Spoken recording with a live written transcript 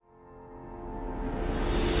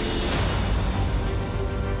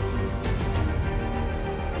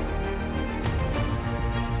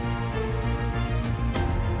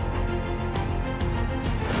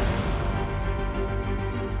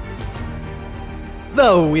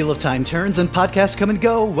The Wheel of Time turns and podcasts come and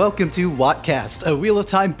go. Welcome to Wattcast, a Wheel of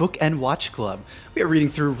Time book and watch club. We are reading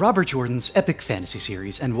through Robert Jordan's epic fantasy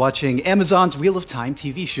series and watching Amazon's Wheel of Time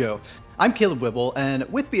TV show. I'm Caleb Wibble, and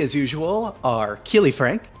with me as usual are Keely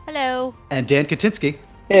Frank. Hello. And Dan Katinsky.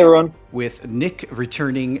 Hey, everyone. With Nick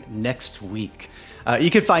returning next week.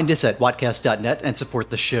 You can find us at wattcast.net and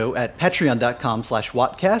support the show at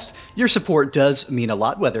patreon.com/wattcast. Your support does mean a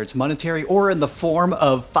lot, whether it's monetary or in the form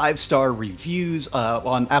of 5-star reviews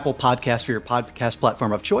on Apple Podcasts or your podcast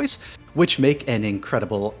platform of choice, which make an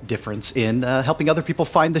incredible difference in helping other people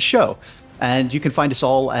find the show. And you can find us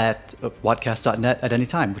all at wattcast.net at any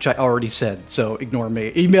time, which I already said, so ignore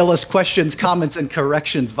me. Email us questions, comments, and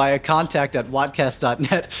corrections via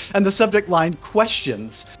contact@wattcast.net and the subject line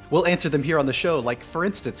questions. We'll answer them here on the show. Like, for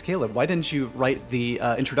instance, Caleb, why didn't you write the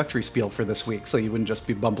introductory spiel for this week so you wouldn't just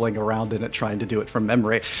be bumbling around in it trying to do it from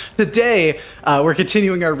memory? Today, we're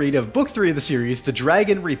continuing our read of Book 3 of the series, The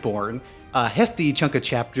Dragon Reborn, a hefty chunk of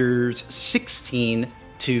chapters 16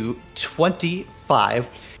 to 25.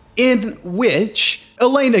 In which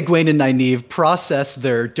Elaine, Egwene, and Nynaeve process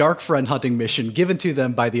their Dark Friend hunting mission given to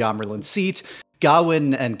them by the Amyrlin Seat.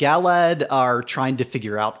 Gawain and Galad are trying to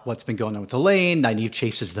figure out what's been going on with Elaine. Nynaeve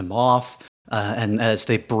chases them off, and as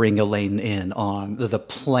they bring Elaine in on the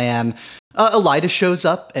plan, Elaida shows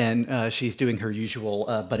up, and she's doing her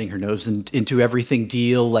usual butting her nose into everything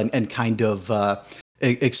deal, and kind of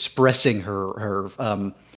expressing her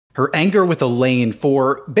anger with Elaine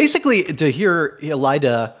for basically, to hear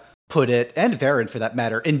Elaida put it, and Varen for that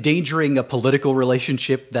matter, endangering a political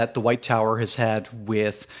relationship that the White Tower has had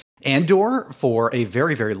with Andor for a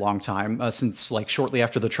very, very long time, since like shortly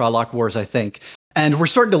after the Trolloc Wars, I think. And we're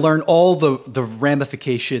starting to learn all the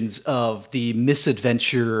ramifications of the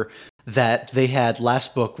misadventure that they had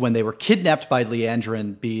last book when they were kidnapped by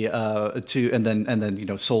Liandrin, and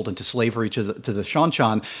then sold into slavery to the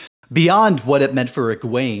Shan-Shan. Beyond what it meant for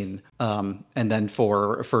Egwene, and then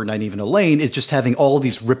for Nynaeve and Elaine, is just having all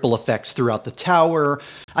these ripple effects throughout the tower.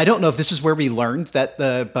 I don't know if this is where we learned that,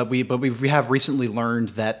 but we have recently learned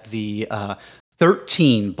that the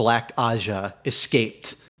 13 Black Aja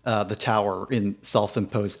escaped the tower in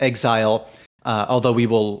self-imposed exile. Although we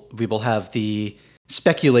will have the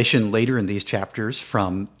speculation later in these chapters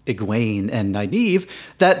from Egwene and Nynaeve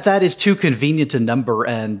that is too convenient a number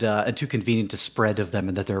and too convenient to spread of them,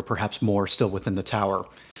 and that there are perhaps more still within the tower.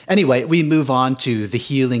 Anyway, we move on to the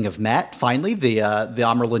healing of Mat. Finally, the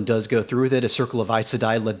Amyrlin does go through with it. A circle of Aes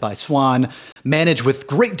Sedai led by Swan manage with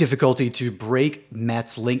great difficulty to break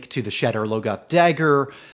Mat's link to the Shadar Logoth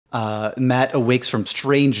dagger. Mat awakes from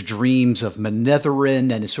strange dreams of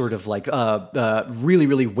Manetheren and is sort of like really,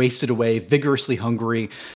 really wasted away, vigorously hungry.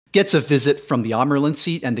 Gets a visit from the Amyrlin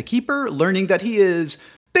Seat and the Keeper, learning that he is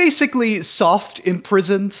basically soft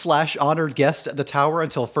imprisoned / honored guest at the tower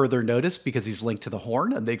until further notice because he's linked to the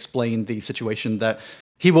Horn. And they explain the situation that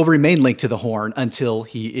he will remain linked to the Horn until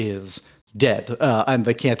he is dead, and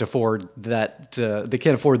they can't afford that. They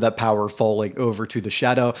can't afford that power falling over to the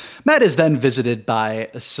Shadow. Mat is then visited by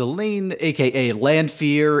Selene, aka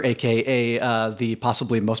Lanfear, aka the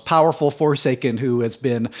possibly most powerful Forsaken, who has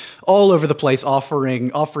been all over the place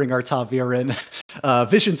offering our ta'veren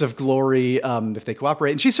visions of glory if they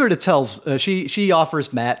cooperate. And she sort of tells she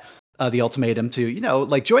offers Mat the ultimatum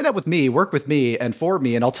to, join up with me, work with me and for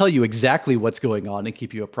me, and I'll tell you exactly what's going on and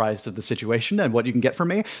keep you apprised of the situation and what you can get from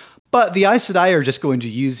me. But the Aes Sedai are just going to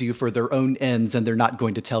use you for their own ends, and they're not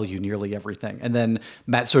going to tell you nearly everything. And then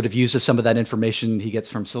Mat sort of uses some of that information he gets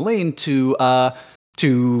from Selene to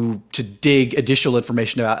dig additional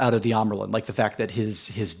information out of the Amyrlin, like the fact that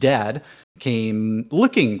his dad came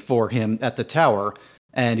looking for him at the tower.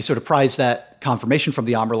 And he sort of prized that confirmation from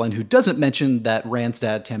the Amyrlin, who doesn't mention that Rand's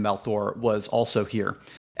dad, Tam Malthor, was also here.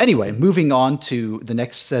 Anyway, moving on to the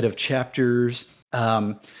next set of chapters.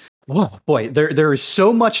 Whoa, boy, there is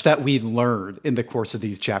so much that we learned in the course of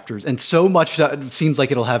these chapters, and so much that seems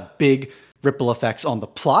like it'll have big ripple effects on the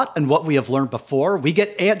plot and what we have learned before. We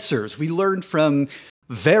get answers. We learned from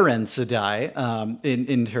Varen Sedai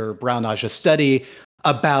in her Brown Aja study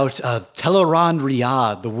about Teleran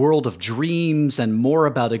Riyadh, the world of dreams, and more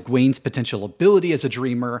about Egwene's potential ability as a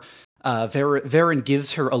dreamer. Varen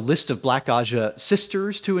gives her a list of Black Aja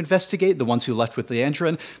sisters to investigate, the ones who left with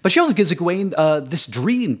Liandrin, but she also gives Egwene this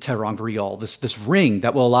dream ter'angreal, this ring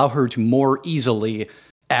that will allow her to more easily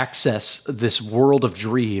access this world of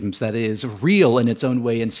dreams that is real in its own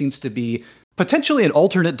way and seems to be potentially an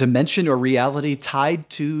alternate dimension or reality tied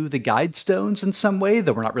to the Guide Stones in some way,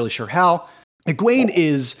 though we're not really sure how. Egwene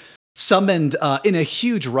is summoned in a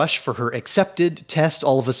huge rush for her accepted test.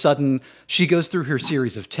 All of a sudden, she goes through her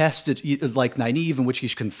series of tests, like Nynaeve, in which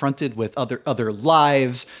she's confronted with other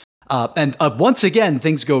lives. And once again,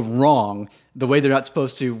 things go wrong the way they're not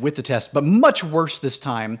supposed to with the test, but much worse this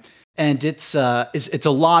time. And it's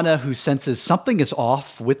Alanna who senses something is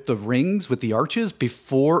off with the rings, with the arches,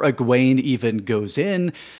 before Egwene even goes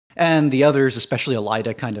in. And the others, especially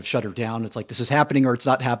Elaida, kind of shut her down. It's like, this is happening or it's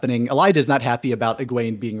not happening. Elaida is not happy about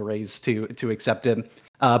Egwene being raised to accept him.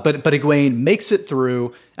 But Egwene makes it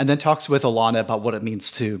through and then talks with Alanna about what it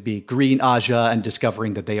means to be Green Aja and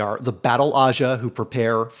discovering that they are the Battle Aja who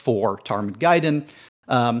prepare for Tarmon Gai'dan.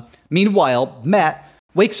 Meanwhile, Mat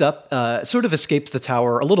wakes up, sort of escapes the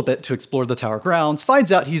tower a little bit to explore the tower grounds,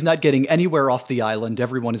 finds out he's not getting anywhere off the island.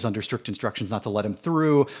 Everyone is under strict instructions not to let him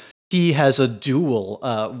through. He has a duel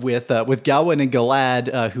with Gawain and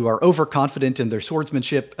Galad, who are overconfident in their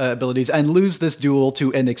swordsmanship abilities, and lose this duel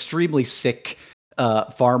to an extremely sick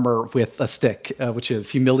farmer with a stick, which is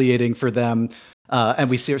humiliating for them. And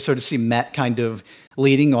we sort of see Mat kind of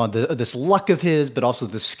leading on this luck of his, but also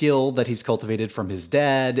the skill that he's cultivated from his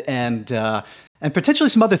dad, and potentially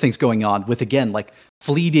some other things going on with, again, like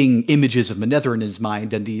fleeting images of Manetheren in his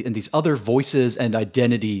mind, and these other voices and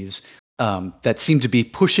identities that seem to be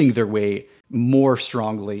pushing their way more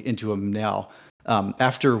strongly into him now.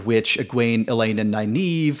 After which Egwene, Elaine, and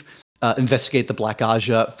Nynaeve investigate the Black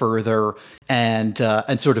Aja further and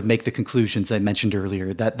sort of make the conclusions I mentioned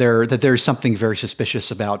earlier, that there's something very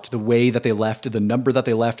suspicious about the way that they left, the number that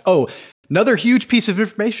they left. Oh, another huge piece of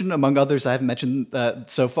information, among others I haven't mentioned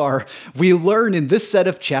so far. We learn in this set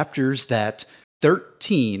of chapters that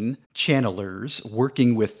 13 channelers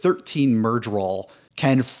working with 13 Myrddraal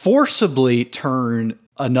can forcibly turn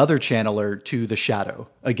another channeler to the shadow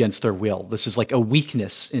against their will. This is like a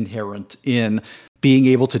weakness inherent in being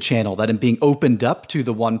able to channel that, and being opened up to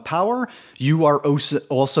the one power. You are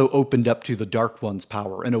also opened up to the Dark One's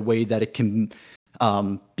power in a way that it can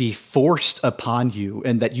be forced upon you,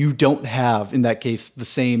 and that you don't have, in that case, the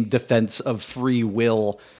same defense of free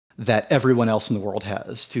will that everyone else in the world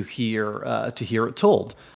has to hear it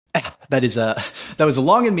told. That was a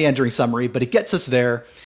long and meandering summary, but it gets us there.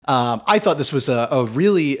 I thought this was a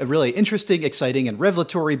really interesting, exciting, and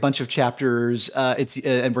revelatory bunch of chapters.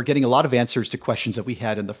 And we're getting a lot of answers to questions that we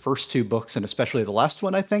had in the first two books, and especially the last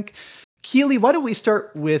one, I think. Keely, why don't we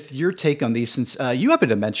start with your take on these, since you happen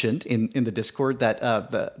to mention in the Discord that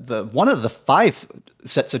the one of the 5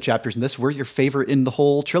 sets of chapters in this were your favorite in the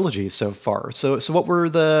whole trilogy so far. So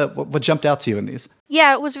what jumped out to you in these?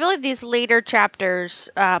 Yeah, it was really these later chapters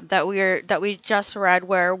that we just read,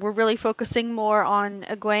 where we're really focusing more on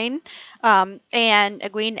Egwene,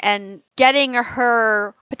 and getting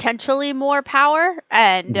her potentially more power,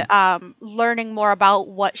 and learning more about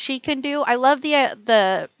what she can do. I love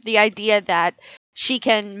the idea that she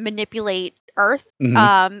can manipulate Earth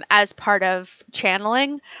as part of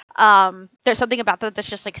channeling. There's something about that that's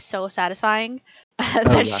just like so satisfying.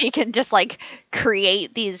 That Yeah. she can just like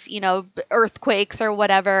create these, earthquakes or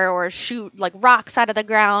whatever, or shoot like rocks out of the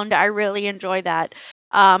ground. I really enjoy that.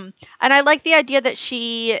 And I like the idea that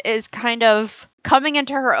she is kind of coming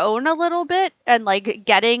into her own a little bit, and like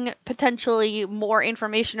getting potentially more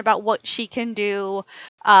information about what she can do.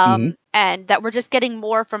 And that we're just getting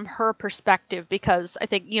more from her perspective, because I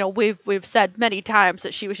think, we've said many times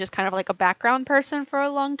that she was just kind of like a background person for a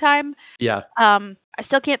long time. Yeah. I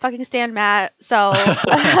still can't fucking stand Mat. So,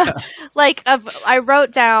 I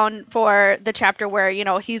wrote down for the chapter where,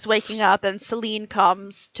 he's waking up and Selene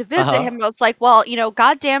comes to visit him. I was like, well,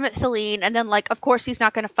 God damn it, Selene. And then, of course, he's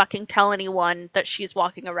not going to fucking tell anyone that she's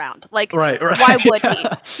walking around. Like, right. Why would he?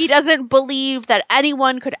 He doesn't believe that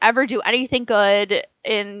anyone could ever do anything good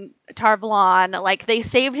in Tar Valon. Like, they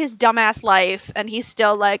saved his dumbass life, and he's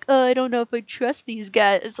still like, oh, I don't know if I trust these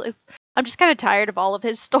guys. Like, I'm just kind of tired of all of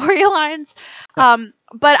his storylines.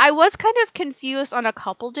 But I was kind of confused on a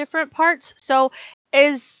couple different parts. So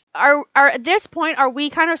are at this point, are we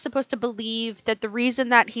kind of supposed to believe that the reason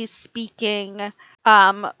that he's speaking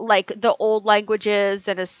like the old languages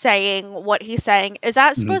and is saying what he's saying, is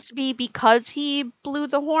that supposed to be because he blew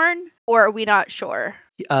the horn, or are we not sure?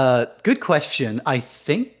 Good question. I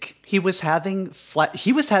think he was having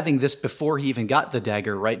this before he even got the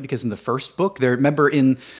dagger, right? Because in the first book, remember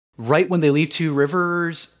right when they leave Two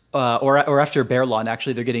Rivers, or after Baerlon,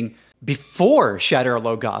 actually, they're getting before Shatter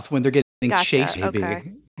Logoth, when they're getting chased, maybe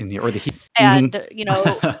Okay. in the heat. And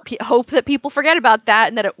hope that people forget about that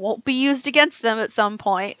and that it won't be used against them at some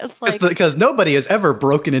point. It's like, because nobody has ever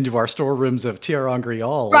broken into our storerooms of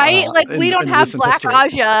Tir-Angrial, right? Like, we don't have recent Black history.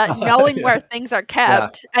 Aja knowing Yeah. where things are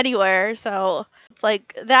kept anywhere. So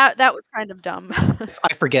Like that was kind of dumb.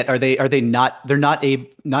 I forget. Are they not? They're not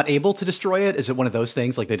able to destroy it? Is it one of those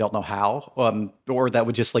things like they don't know how? Or that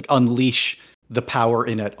would just like unleash the power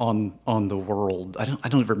in it on the world. I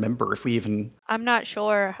don't remember if we even I'm not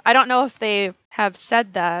sure. I don't know if they have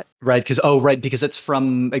said that. right because it's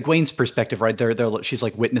from Egwene's perspective, right? She's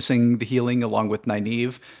like witnessing the healing along with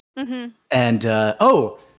Nynaeve. Hmm. And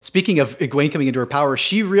speaking of Egwene coming into her power,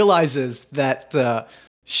 she realizes that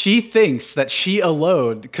she thinks that she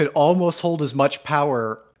alone could almost hold as much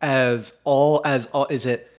power as all is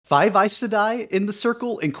it five Aes Sedai in the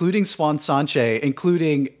circle, including Swan Sanche,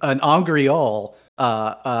 including an Angreal,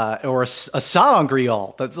 or a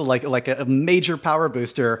Saangreal. That's like a major power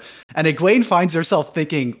booster. And Egwene finds herself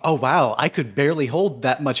thinking, "Oh wow, I could barely hold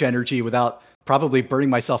that much energy without probably burning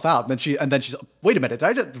myself out." And then she's, wait a minute, did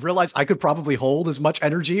I just realize I could probably hold as much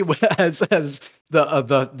energy as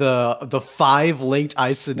the five linked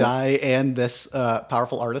Aes Sedai and this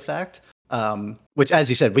powerful artifact. Which, as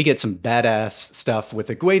you said, we get some badass stuff with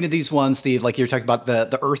Egwene in these ones. Like you're talking about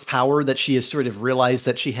the earth power that she has sort of realized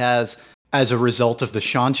that she has as a result of the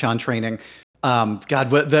Shan training.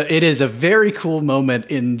 It is a very cool moment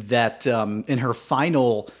in that in her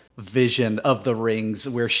final vision of the rings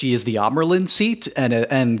where she is the Amerlin seat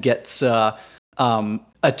and gets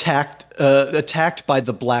attacked by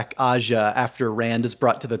the Black Aja after Rand is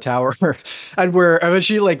brought to the tower, and when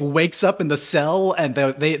she like wakes up in the cell and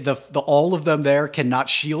the all of them there cannot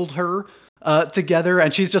shield her together,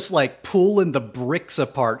 and she's just like pulling the bricks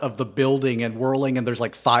apart of the building and whirling, and there's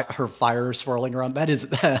like her fire swirling around. That is,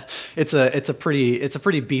 it's a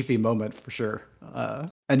pretty beefy moment for sure.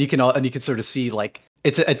 And you can sort of see like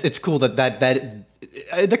it's cool that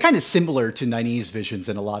they're kind of similar to Nynaeve's visions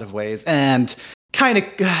in a lot of ways, and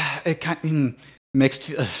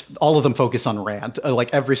mixed. All of them focus on Rand.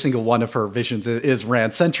 Like every single one of her visions is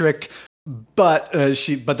Rand centric. But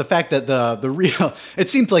the fact that the real, it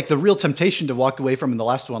seems like the real temptation to walk away from in the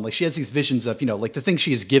last one, like she has these visions of, like the things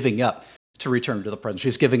she is giving up to return to the present.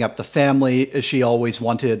 She's giving up the family she always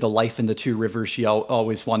wanted, the life in the Two Rivers she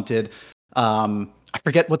always wanted. I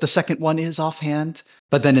forget what the second one is offhand,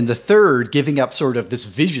 but then in the third, giving up sort of this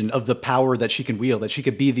vision of the power that she can wield, that she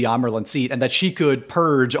could be the Amerlin seat, and that she could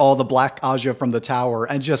purge all the Black Aja from the tower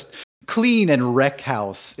and just clean and wreck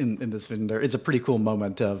house in this vision. It's a pretty cool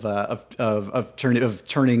moment of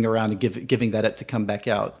turning around and giving that to come back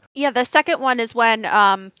out. Yeah, the second one is when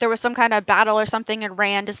there was some kind of battle or something, and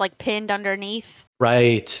Rand is like pinned underneath.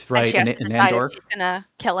 Right. And she has to In decide Andor. if she's gonna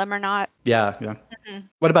kill him or not. Yeah. Mm-hmm.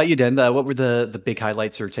 What about you, Dan? What were the big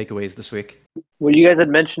highlights or takeaways this week? What you guys had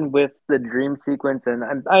mentioned with the dream sequence, and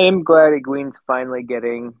I am glad Egwene's finally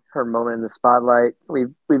getting her moment in the spotlight.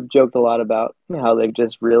 We've joked a lot about how they've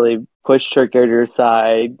just really pushed her character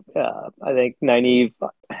aside. I think Nynaeve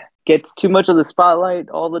gets too much of the spotlight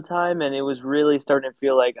all the time, and it was really starting to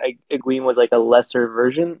feel like Egwene was like a lesser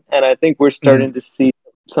version. And I think we're starting to see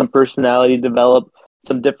some personality develop,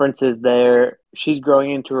 some differences there. She's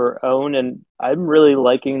growing into her own, and I'm really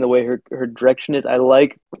liking the way her direction is. I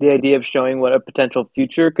like the idea of showing what a potential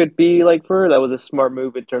future could be like for her. That was a smart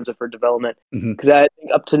move in terms of her development, because I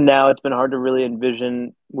think up to now it's been hard to really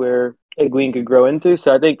envision where Egwene could grow into.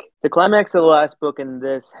 So I think the climax of the last book and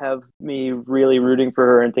this have me really rooting for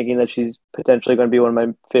her and thinking that she's potentially going to be one of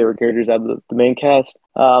my favorite characters out of the main cast.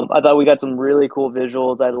 I thought we got some really cool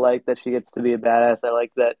visuals. I like that she gets to be a badass. I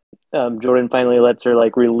like that Jordan finally lets her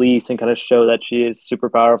like release and kind of show that she is super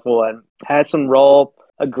powerful and has some raw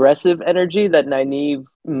aggressive energy that Nynaeve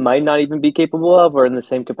might not even be capable of or in the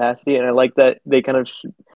same capacity. And I like that he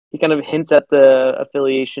kind of hints at the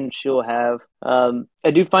affiliation she'll have.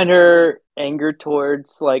 I do find her anger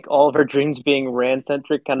towards like all of her dreams being Rand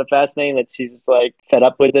centric kind of fascinating, that she's just like fed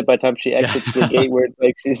up with it by the time she exits the gate, where it's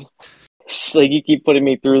like she's like, you keep putting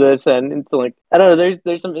me through this. And it's like, I don't know,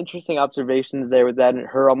 there's some interesting observations there with that, and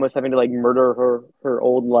her almost having to like murder her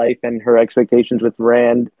old life and her expectations with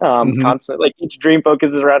Rand constantly. Like each dream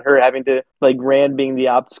focuses around her having to, like, Rand being the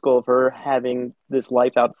obstacle of her having this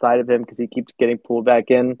life outside of him because he keeps getting pulled back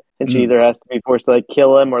in, and she either has to be forced to like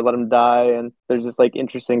kill him or let him die. And there's this like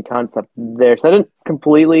interesting concept there. So I didn't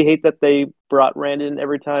completely hate that they brought Rand in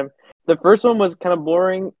every time. The first one was kind of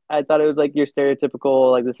boring. I thought it was like your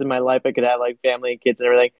stereotypical, like, this is my life. I could have like family and kids and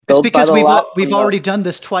everything. It's because we've already done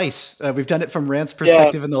this twice. We've done it from Rand's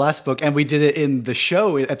perspective in the last book, and we did it in the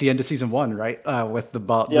show at the end of season 1, right? With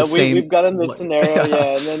we've got in this scenario,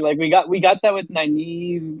 and then like we got that with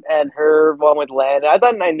Nynaeve and her one with Lan. I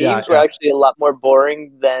thought Nynaeve's were actually a lot more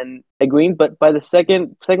boring than Egwene, but by the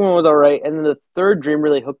second one was all right, and then the third dream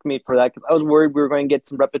really hooked me for that because I was worried we were going to get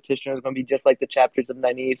some repetition. It was going to be just like the chapters of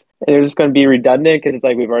Nynaeve's, and it was just going to be redundant because it's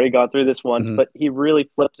like we've already gone through this once. Mhm. But he really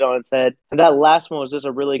flipped it on its head, and that last one was just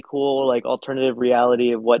a really cool like alternative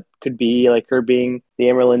reality of what could be, like her being the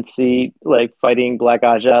Emerald Sea, like fighting Black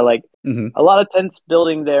Aja, like. Mhm. A lot of tense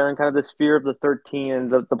building there, and kind of this fear of the 13 and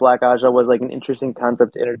the Black Aja was like an interesting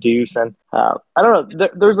concept to introduce. And I don't know,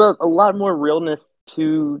 there's a lot more realness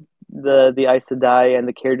to the Aes Sedai and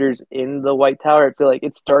the characters in the White Tower. I feel like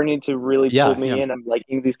it's starting to really pull Yeah, me yeah. in. I'm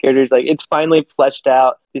liking these characters. Like it's finally fleshed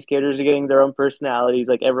out. These characters are getting their own personalities,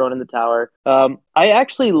 like everyone in the tower. I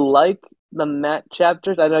actually like the Matt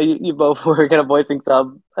chapters. I know you both were kind of voicing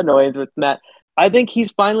some annoyance with Matt. I think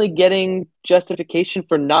he's finally getting justification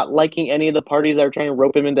for not liking any of the parties that are trying to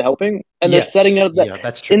rope him into helping. And they're setting Yes. up that Yeah,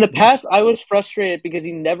 that's in true. the Yeah. past, I was frustrated because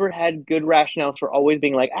he never had good rationales for always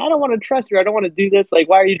being like, I don't want to trust you. I don't want to do this. Like,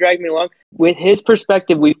 why are you dragging me along? With his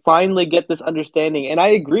perspective, we finally get this understanding. And I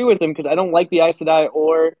agree with him because I don't like the Aes Sedai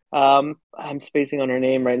or, I'm spacing on her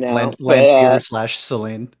name right now, but Lanfear /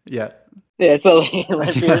 Selene. Yeah. yeah, so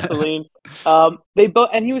Lanfear, Celine. They both,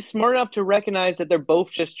 and he was smart enough to recognize that they're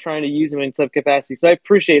both just trying to use him in some capacity. So I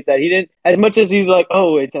appreciate that. He didn't, as much as he's like,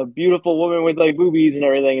 oh, it's a beautiful woman with like boobies and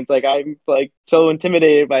everything. It's like I'm like so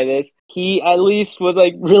intimidated by this. He at least was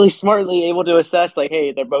like really smartly able to assess, like,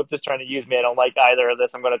 hey, they're both just trying to use me. I don't like either of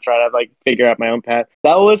this. I'm going to try to like figure out my own path.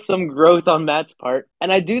 That was some growth on Matt's part,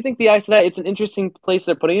 and I do think the Aes Sedai, it's an interesting place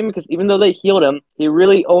they're putting him because even though they healed him, he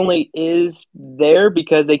really only is there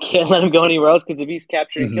because they can't let him go anywhere else. Because if he's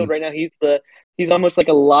captured and Mhm. killed right now, he's almost like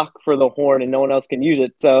a lock for the horn, and no one else can use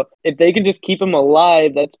it. So if they can just keep him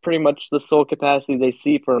alive, that's pretty much the sole capacity they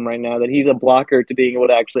see for him right now. That he's a blocker to being able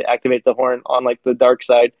to actually activate the horn on like the dark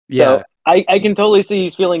side. Yeah. So I can totally see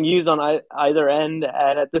he's feeling used on either end,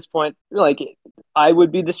 and at this point, like I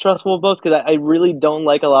would be distrustful of both because I really don't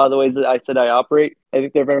like a lot of the ways that I said I operate. I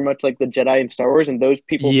think they're very much like the Jedi in Star Wars, and those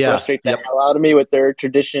people Yeah. frustrate the Yep. hell out of me with their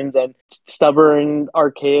traditions and stubborn,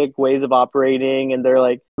 archaic ways of operating, and their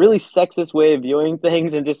like really sexist way of viewing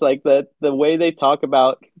things, and just like the way they talk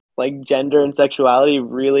about like gender and sexuality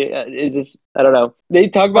really is just I don't know. They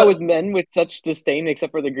talk about with But men with such disdain,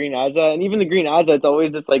 except for the Green Aja, and even the Green Aja, it's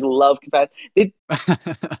always just like love capacity. I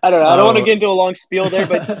don't know. I don't want to oh. get into a long spiel there,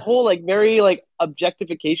 but it's this whole like very like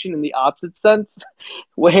objectification in the opposite sense,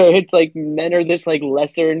 where it's like men are this like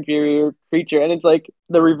lesser inferior creature, and it's like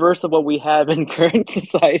the reverse of what we have in current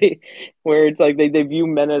society, where it's like they view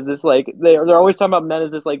men as this like they're always talking about men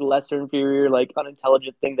as this like lesser inferior like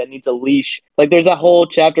unintelligent thing that needs a leash. Like there's that whole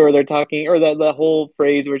chapter where they're talking, or the whole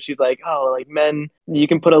phrase where she's like, oh, like men you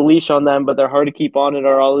can put a leash on them, but they're hard to keep on it,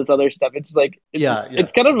 or all this other stuff. It's like Yeah, yeah.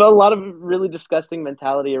 it's kind of a lot of really disgusting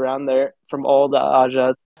mentality around there from all the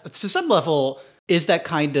Ajas. To some level, is that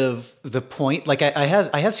kind of the point? Like I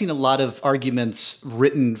have seen a lot of arguments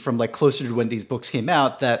written from like closer to when these books came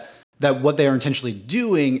out that what they are intentionally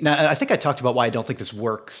doing. Now, I think I talked about why I don't think this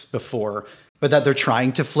works before, but that they're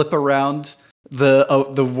trying to flip around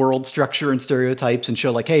the world structure and stereotypes and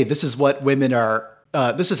show like, hey, this is what women are.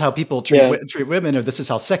 This is how people treat women, or this is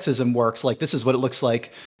how sexism works. Like this is what it looks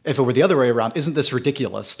like if it were the other way around. Isn't this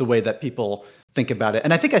ridiculous the way that people think about it?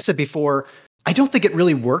 And I think I said before, I don't think it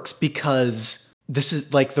really works because this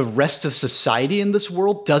is like the rest of society in this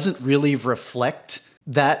world doesn't really reflect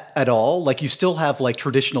that at all. Like you still have like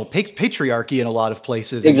traditional patriarchy in a lot of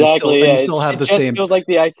places, and Exactly. you Yeah. still have It the just same feels like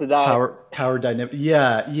the Aes Sedai. power dynamic.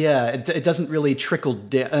 Yeah, yeah. It doesn't really trickle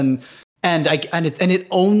down, and it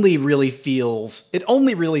only really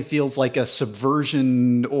feels like a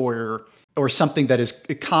subversion or something that is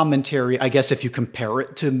a commentary, I guess, if you compare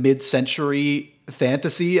it to mid-century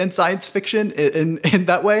fantasy and science fiction in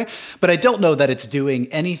that way. But I don't know that it's doing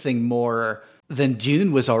anything more than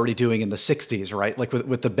Dune was already doing in the 60s, right? Like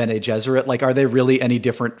with the Bene Gesserit. Like, are they really any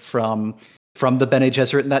different from the Bene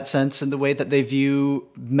Gesserit in that sense, in the way that they view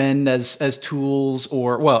men as tools,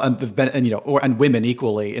 or well, and women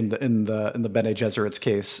equally in the Bene Gesserit's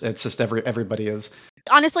case? It's just everybody is.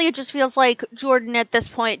 Honestly, it just feels like Jordan at this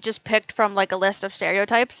point just picked from like a list of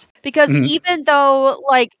stereotypes. Because Mhm. even though,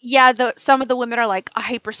 like, yeah, some of the women are like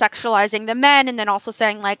hypersexualizing the men, and then also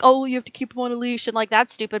saying like, oh, you have to keep them on a leash, and like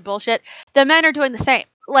that's stupid bullshit. The men are doing the same.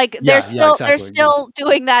 Like Yeah, yeah, they're exactly. Yeah. still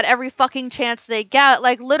doing that every fucking chance they get.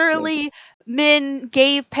 Like literally, Min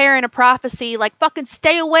gave Perrin a prophecy, like fucking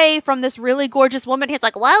stay away from this really gorgeous woman. He's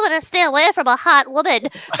like, why would I stay away from a hot woman?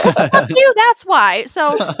 Well, fuck you. That's why.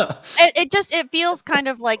 So it feels kind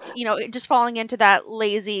of like, just falling into that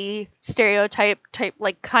lazy stereotype type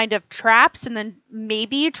like kind of traps, and then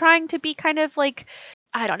maybe trying to be kind of like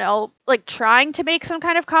I don't know, like trying to make some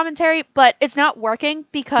kind of commentary, but it's not working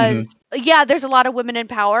because Mhm. yeah, there's a lot of women in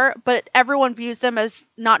power, but everyone views them as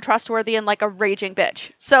not trustworthy and like a raging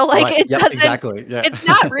bitch. So like Right. it Yep. doesn't Exactly. Yeah. it's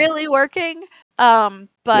not really working. But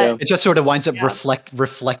Yeah. It just sort of winds up yeah.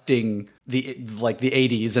 reflecting the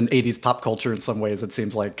 80s and 80s pop culture in some ways. It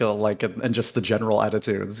seems like and just the general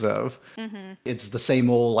attitudes of Mhm. it's the same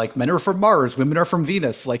old like men are from Mars, women are from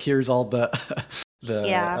Venus. Like here's all the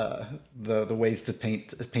Yeah. the ways to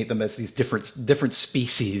paint them as these different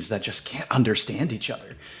species that just can't understand each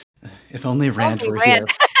other. If only Rand Only were Rand.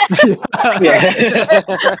 here. Yeah.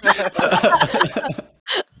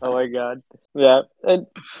 Oh my god. Yeah. And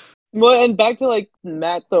well, and back to like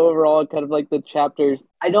Matt, the overall kind of like the chapters.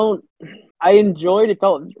 I enjoyed it.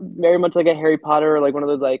 Felt very much like a Harry Potter, or like one of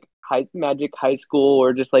those like high school,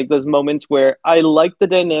 or just like those moments where I like the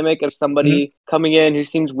dynamic of Mhm. somebody coming in who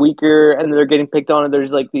seems weaker and they're getting picked on, and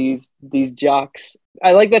there's like these jocks.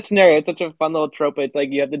 I like that scenario. It's such a fun little trope. It's like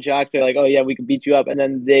you have the jocks. They're like, oh yeah, we can beat you up, and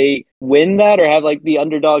then they win that, or have like the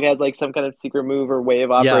underdog has like some kind of secret move or way of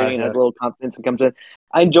Yeah, operating and has yeah. a little confidence and comes in.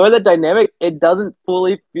 I enjoy that dynamic. It doesn't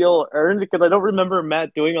fully feel earned because I don't remember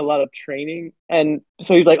Matt doing a lot of training. And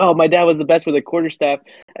so he's like, oh, my dad was the best with a quarterstaff.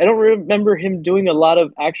 I don't remember him doing a lot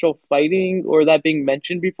of actual fighting or that being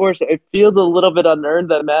mentioned before. So it feels a little bit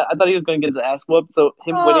unearned that Matt, I thought he was going to get his ass whooped. So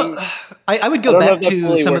him winning, I would I go don't know if back that to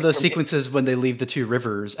fully some of worked those for me. sequences when they leave the two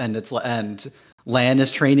rivers and Lan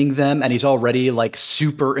is training them and he's already like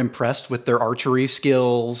super impressed with their archery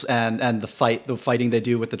skills and the fighting they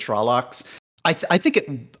do with the Trollocs. I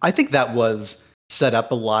think that was set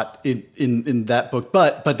up a lot in that book,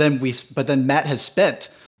 but then Matt has spent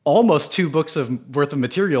almost 2 books of worth of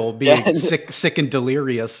material Yeah. being sick and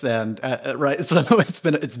delirious and right, so it's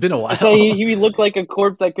been a I say while. he looked like a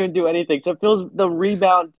corpse that couldn't do anything. So it feels the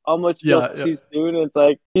rebound almost feels Yeah, yeah. too soon. It's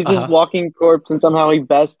like he's this Uh-huh. walking corpse, and somehow he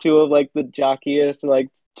bests two of like the jockiest, like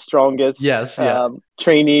strongest Yes, yeah.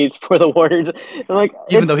 trainees for the Warriors. And like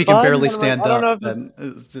Even it's though he can fun, barely but I'm like stand I don't know up, if it's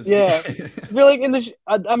and it's just yeah. I feel like in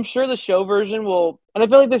I'm sure the show version will, and I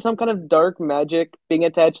feel like there's some kind of dark magic being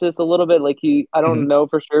attached to this a little bit. Like I don't Mhm. know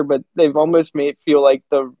for sure, but they've almost made it feel like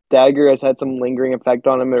the dagger has had some lingering effect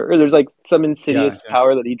on him, or there's like some Yeah, insidious yeah.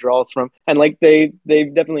 power that he draws from. And like they've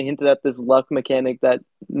definitely hinted at this luck mechanic that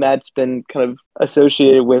Matt's been kind of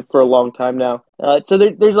associated with for a long time now. So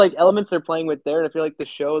there's like elements they're playing with there, and I feel like the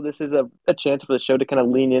show, this is a chance for the show to kind of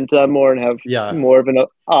lean into that more and have Yeah. more of an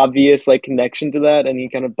obvious like connection to that, and he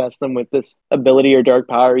kind of bests them with this ability or dark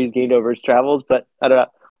power he's gained over his travels. But I don't know.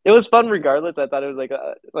 It was fun regardless. I thought it was like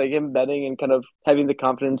him betting and kind of having the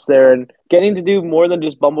confidence there and getting to do more than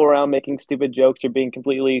just bumble around making stupid jokes or being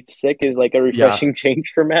completely sick is like a Yeah. refreshing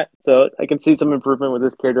change for Matt. So I can see some improvement with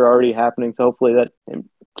this character already happening. So hopefully that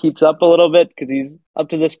keeps up a little bit because he's up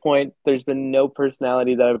to this point. There's been no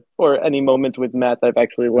personality that or any moments with Matt that I've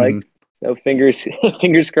actually Mhm. liked. So fingers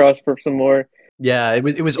fingers crossed for some more Yeah,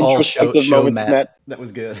 it was all introspective show moments with Matt Matt. that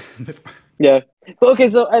was good. Yeah. Okay,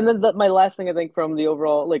 so and then my last thing I think from the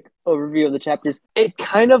overall like overview of the chapters, it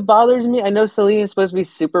kind of bothers me. I know Selene is supposed to be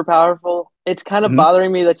super powerful. It's kind of Mhm.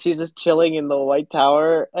 bothering me that she's just chilling in the White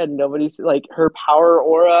Tower and nobody's like her power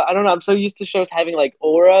aura. I don't know. I'm so used to shows having like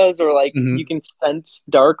auras or like you Mhm. can sense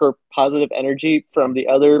dark or positive energy from the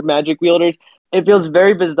other magic wielders. It feels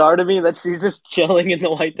very bizarre to me that she's just chilling in the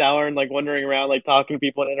White Tower and like wandering around, like talking to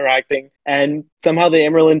people and interacting. And somehow the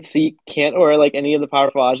Emerald Seat can't, or like any of the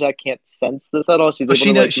powerful Ajak can't sense this at all. She's Well,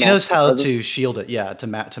 able to like she mask knows her how presence. to shield it, yeah, to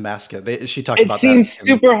mask it. She talked It about that seems in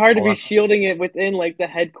super hard to be Fallout. shielding it within like the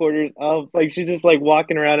headquarters of like she's just like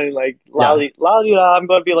walking around and like Yeah. loudly, loudly, I'm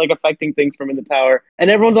going to be like affecting things from in the tower, and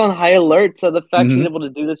everyone's on high alert. So the fact she's Mhm. able to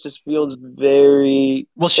do this just feels very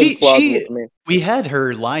Well, implausible to me. we had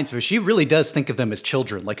her lines where she really does think of them as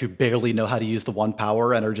children, like who barely know how to use the one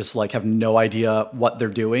power and are just like have no idea what they're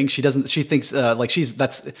doing. She thinks like she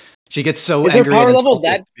gets so Is her angry and power level insulted.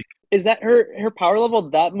 that? Is that her power level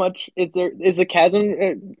that much? Is the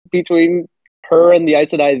chasm between her and the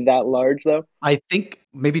Aes Sedai that large though? I think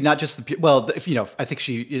maybe not just well, if you know, I think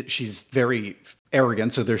she's very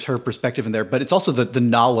arrogant, so there's her perspective in there, but it's also the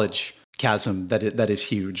knowledge chasm that is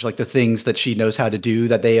huge. Like the things that she knows how to do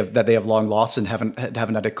that they have long lost and haven't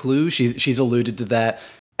had a clue. She's alluded to that.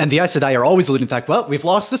 And the Aes Sedai are always alluding to the fact, well, we've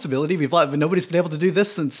lost this ability. Nobody's been able to do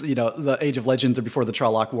this since, you know, the Age of Legends or before the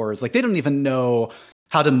Trolloc Wars. Like they don't even know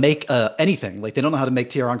how to make anything. Like they don't know how to make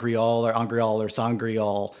Tir Angrial or Angrial or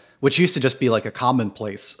Sangreal, which used to just be like a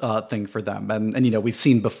commonplace thing for them. And you know, we've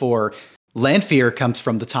seen before, Lanfear comes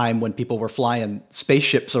from the time when people were flying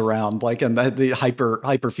spaceships around, like in the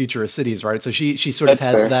hyper futurist cities, right? So she sort of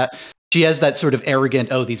That's has fair. that She has that sort of arrogant,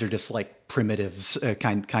 oh, these are just like primitives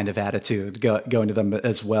kind of attitude going to them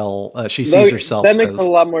as well. She sees herself that makes a as,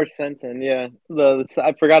 lot more sense. And yeah,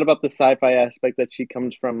 I forgot about the sci-fi aspect that she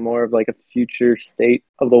comes from more of like a future state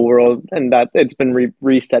of the world, and that it's been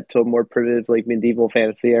reset to a more primitive, like medieval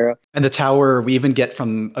fantasy era. and the tower we even get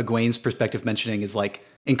from Egwene's perspective mentioning is like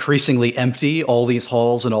increasingly empty. All these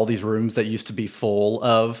halls and all these rooms that used to be full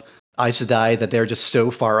of Aes Sedai, that they're just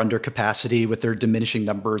so far under capacity with their diminishing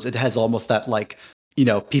numbers. It has almost that like,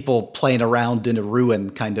 people playing around in a ruin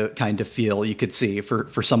kind of feel you could see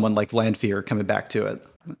for someone like Lanfear coming back to it.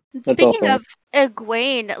 Speaking of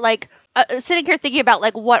Egwene, like sitting here thinking about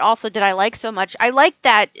like what also did I like so much? I like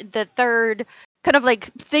that the third kind of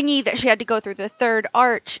like thingy that she had to go through, the third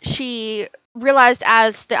arch, she realized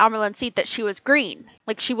as the Amerlin seat that she was green.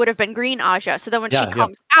 Like she would have been green Aja. So then when she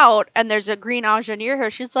comes out and there's a green Aja near her,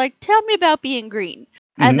 she's like, tell me about being green.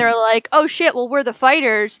 And they're like, oh shit, well, we're the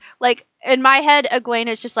fighters. Like, in my head, Egwene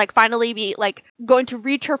is just like finally be like going to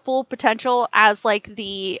reach her full potential as like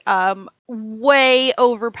the way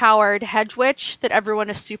overpowered hedge witch that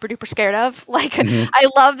everyone is super duper scared of. Like, I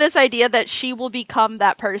love this idea that she will become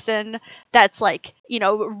that person that's like,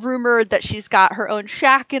 rumored that she's got her own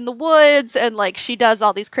shack in the woods and like she does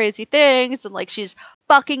all these crazy things and like she's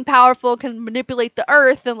fucking powerful, can manipulate the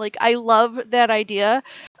earth, and like I love that idea.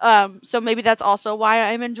 So maybe that's also why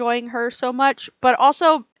I'm enjoying her so much. But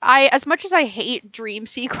also, as much as I hate dream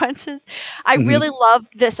sequences, I really love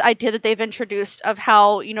this idea that they've introduced of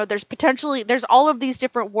how, there's all of these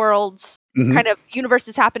different worlds, kind of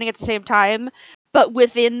universes happening at the same time, but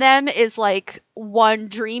within them is like one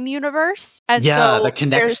dream universe. And so that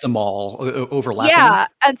connects them all overlapping. Yeah,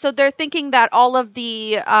 and so they're thinking that all of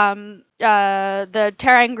the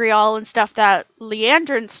Terangrial and stuff that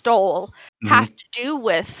Leandrin stole have to do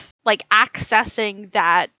with like accessing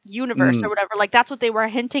that universe or whatever. Like that's what they were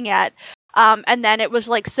hinting at. And then it was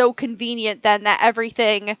like so convenient then that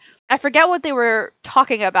everything, I forget what they were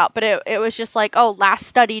talking about, but it was just like, oh, last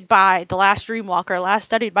studied by the last Dreamwalker, last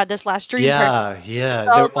studied by this last dream person. Yeah,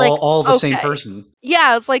 So they're it's like, all the same okay. person.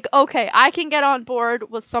 Yeah, it's like, okay, I can get on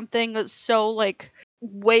board with something that's so like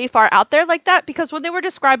way far out there like that, because when they were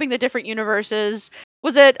describing the different universes,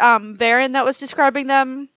 was it Varen that was describing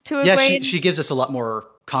them to Egwene? Yeah, she gives us a lot more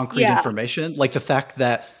concrete information, like the fact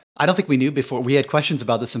that I don't think we knew before. We had questions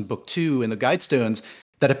about this in book 2 in the Guidestones,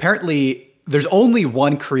 that apparently there's only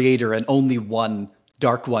one creator and only one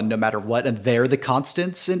Dark One, no matter what, and they're the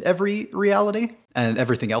constants in every reality, and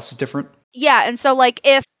everything else is different. Yeah, and so like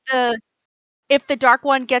if the Dark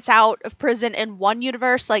One gets out of prison in one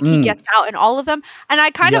universe, like he gets out in all of them. And I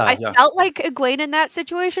felt like Egwene in that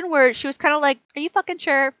situation where she was kind of like, are you fucking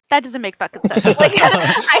sure? That doesn't make fucking sense. Like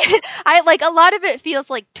I like a lot of it feels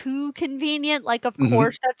like too convenient. Like, of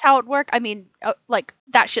course that's how it worked. I mean, like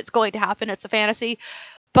that shit's going to happen. It's a fantasy.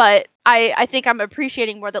 But I think I'm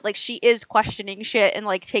appreciating more that like she is questioning shit and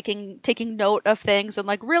like taking note of things and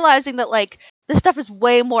like realizing that like this stuff is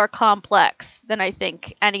way more complex than I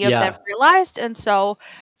think any of them realized. And so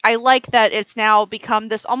I like that it's now become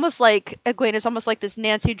this almost like Egwene is almost like this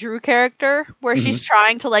Nancy Drew character where she's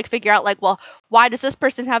trying to like figure out like, well, why does this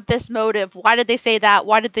person have this motive? Why did they say that?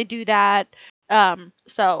 Why did they do that?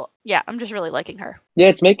 So yeah, I'm just really liking her. Yeah,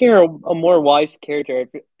 it's making her a more wise character.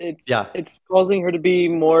 It's causing her to be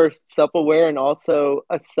more self-aware and also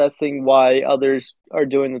assessing why others are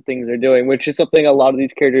doing the things they're doing, which is something a lot of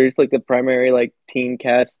these characters, like the primary like teen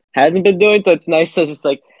cast, hasn't been doing. So it's nice that it's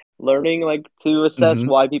like learning like to assess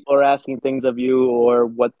why people are asking things of you or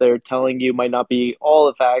what they're telling you might not be all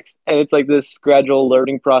the facts, and it's like this gradual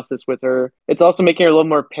learning process with her. It's also making her a little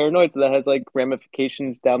more paranoid, so that has like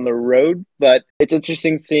ramifications down the road, but it's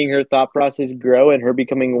interesting seeing her thought process grow and her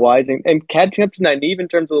becoming wise and catching up to Nynaeve in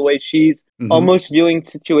terms of the way she's almost viewing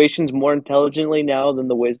situations more intelligently now than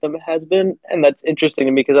the wisdom has been. And that's interesting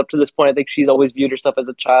to me because up to this point I think she's always viewed herself as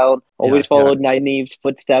a child, always followed Nynaeve's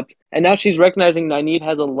footsteps, and now she's recognizing Nynaeve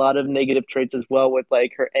has a lot of negative traits as well, with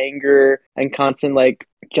like her anger and constant like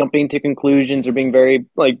jumping to conclusions or being very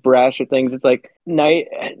like brash or things. It's like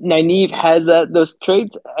Nynaeve has those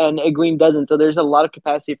traits and Egwene doesn't, so there's a lot of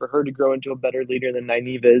capacity for her to grow into a better leader than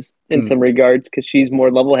Nynaeve is in some regards, because she's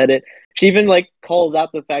more level-headed. She even like calls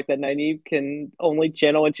out the fact that Nynaeve can only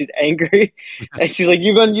channel when she's angry and she's like,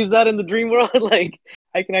 you're gonna use that in the dream world? Like,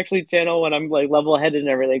 I can actually channel when I'm like level-headed and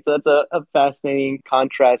everything. So that's a fascinating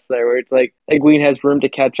contrast there, where it's like Egwene has room to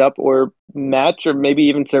catch up or match or maybe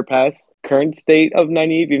even surpass current state of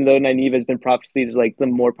Nynaeve, even though Nynaeve has been prophesied as like the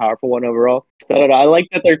more powerful one overall. So I don't know. I like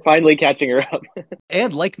that they're finally catching her up.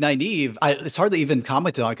 And like Nynaeve, it's hard to even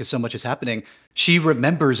comment on because so much is happening. She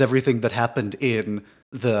remembers everything that happened in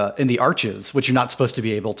the arches, which you're not supposed to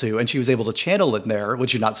be able to, and she was able to channel in there,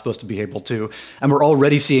 which you're not supposed to be able to. And we're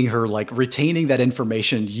already seeing her like retaining that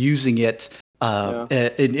information, using it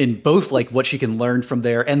in both like what she can learn from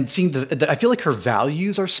there and seeing I feel like her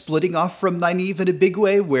values are splitting off from Nynaeve in a big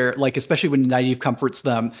way, where like especially when Nynaeve comforts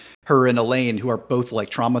them, her and Elaine, who are both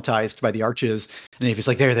like traumatized by the arches, and Nynaeve's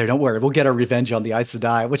like, there, don't worry, we'll get our revenge on the Aes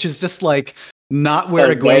Sedai, which is just like not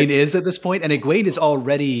where Egwene is at this point. And Egwene is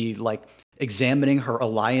already like examining her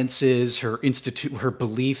alliances, her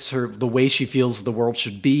beliefs, the way she feels the world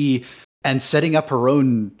should be, and setting up her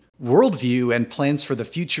own worldview and plans for the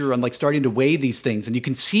future, and like starting to weigh these things. And you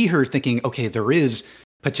can see her thinking, okay, there is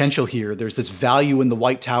potential here. There's this value in the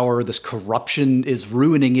White Tower. This corruption is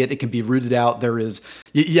ruining it. It can be rooted out. There is,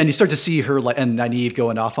 and you start to see her and Nynaeve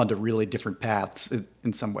going off onto really different paths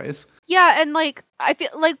in some ways. Yeah, and like I feel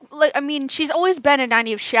like I mean, she's always been in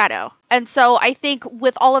Nynaeve's shadow, and so I think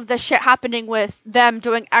with all of this shit happening with them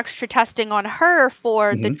doing extra testing on her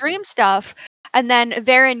for the dream stuff, and then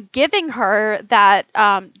Varen giving her that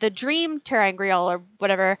the dream ter'angreal or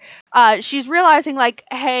whatever, she's realizing like,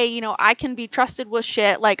 hey, you know, I can be trusted with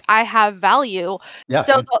shit. Like I have value. Yeah.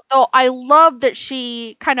 So though I love that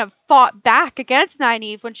she kind of fought back against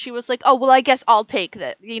Nynaeve when she was like, oh well, I guess I'll take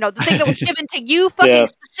that. You know, the thing that was given to you fucking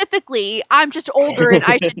specifically. I'm just older and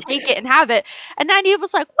I should take it and have it. And Nynaeve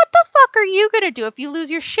was like, what the fuck are you gonna do if you lose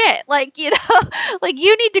your shit? Like, you know, like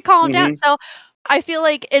you need to calm down. So I feel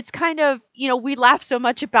like it's kind of, you know, we laugh so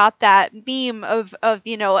much about that meme of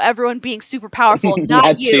you know, everyone being super powerful,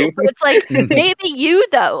 not you. But it's like, maybe you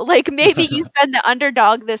though. Like maybe you've been the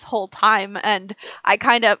underdog this whole time. And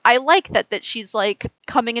I like that she's like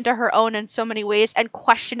coming into her own in so many ways and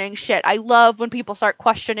questioning shit. I love when people start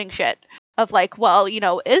questioning shit. Of like, well, you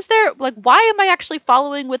know, is there like, why am I actually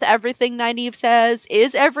following with everything Nynaeve says?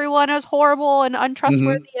 Is everyone as horrible and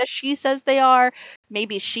untrustworthy as she says they are?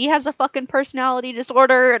 Maybe she has a fucking personality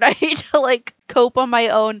disorder and I need to like cope on my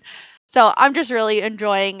own. So I'm just really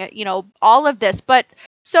enjoying, you know, all of this. But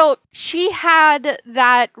so she had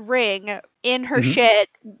that ring in her shit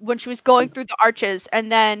when she was going through the arches,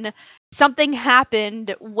 and then something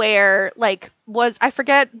happened where like I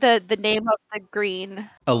forget the name of the green.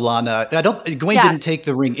 Alana. Egwene didn't take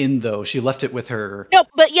the ring in though. She left it with her. No,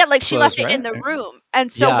 but yeah, like she left it in the room.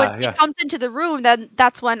 And so when she comes into the room, then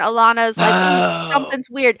that's when Alana's like, something's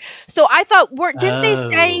weird. So I thought, didn't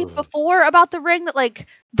they say before about the ring that like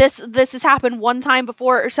this has happened one time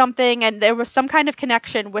before or something, and there was some kind of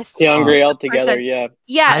connection with ter'angreal together, Yeah.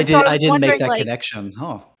 I didn't make that connection.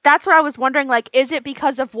 Huh. That's what I was wondering, like, is it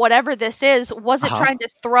because of whatever this is? Was it trying to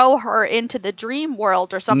throw her into the dream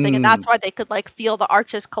world or something, and that's why they could, like, feel the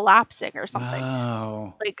arches collapsing or something?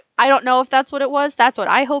 Oh. Like, I don't know if that's what it was. That's what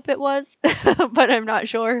I hope it was, but I'm not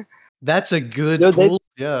sure. That's a good pull.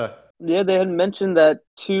 Yeah, they had mentioned that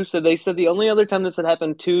too. So they said the only other time this had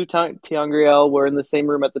happened, two ter'angreal were in the same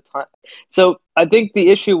room at the time. So I think the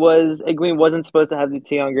issue was Egwene wasn't supposed to have the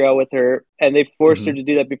ter'angreal with her, and they forced her to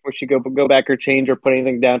do that before she go back or change or put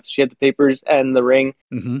anything down. So she had the papers and the ring,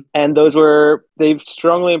 and they've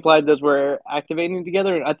strongly implied those were activating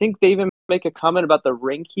together. And I think they even make a comment about the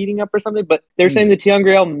ring heating up or something, but they're saying the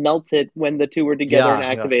ter'angreal melted when the two were together and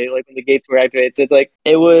activated, like when the gates were activated. So it's like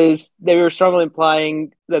they were strongly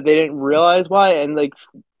implying that they didn't realize why. And like,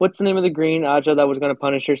 what's the name of the green Aja that was going to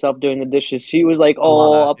punish herself doing the dishes? She was like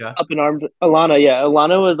all up in arms.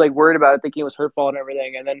 Alana was like worried about it, thinking it was her fault and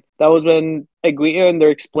everything. And then that was when Egwene, and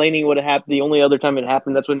they're explaining what had happened. The only other time it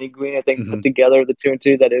happened, that's when Egwene, I think, put together the two and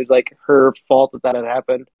two, that it was like her fault that had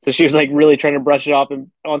happened. So she was like really trying to brush it off, and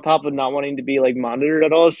on top of not wanting to be like monitored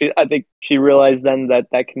at all, I think she realized then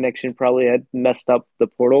that connection probably had messed up the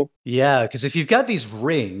portal. Yeah, because if you've got these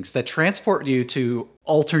rings that transport you to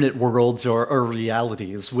alternate worlds or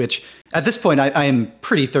realities, which at this point I am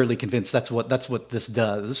pretty thoroughly convinced that's what this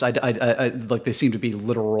does. I like, they seem to be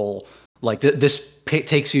literal. Like this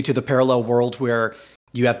takes you to the parallel world where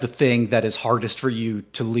you have the thing that is hardest for you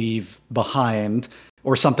to leave behind,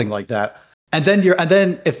 or something like that. And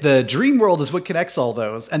then if the dream world is what connects all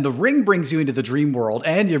those, and the ring brings you into the dream world,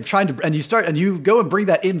 and you go and bring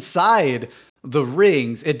that inside the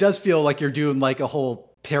rings, it does feel like you're doing like a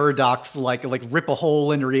whole paradox, like rip a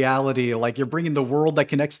hole in reality. Like you're bringing the world that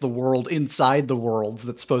connects the world inside the worlds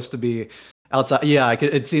that's supposed to be outside. Yeah,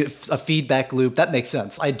 it's a feedback loop. That makes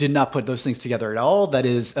sense. I did not put those things together at all. That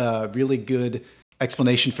is a really good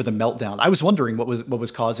explanation for the meltdown. I was wondering what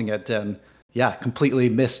was causing it, and completely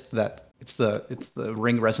missed that It's the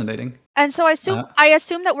ring resonating. And so I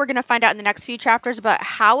assume that we're going to find out in the next few chapters about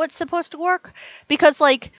how it's supposed to work, because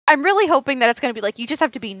like I'm really hoping that it's going to be like you just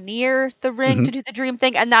have to be near the ring to do the dream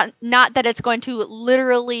thing, and not that it's going to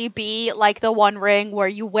literally be like the One Ring where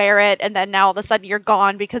you wear it and then now all of a sudden you're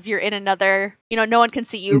gone because you're in another, no one can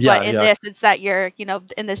see you, but in this it's that you're,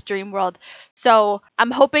 in this dream world. So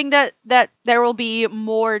I'm hoping that there will be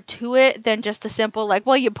more to it than just a simple like,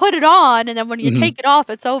 well, you put it on and then when you take it off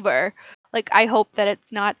it's over. Like, I hope that it's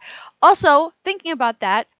not. Also, thinking about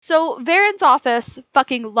that, so Varen's office,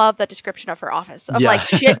 fucking love the description of her office of like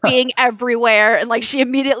shit being everywhere and like she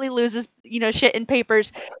immediately loses, shit in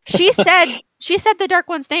papers. She said the Dark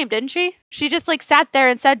One's name, didn't she? She just like sat there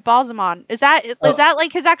and said Balsamon. Is that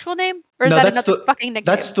like his actual name, or is that another fucking nickname?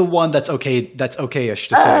 That's the one that's okay. That's okay-ish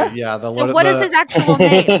to say. Yeah. So what is his actual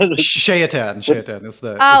name? Shayatan. Shayatan is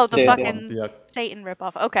the. Oh, the fucking Satan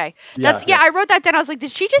ripoff. Okay. I wrote that down. I was like,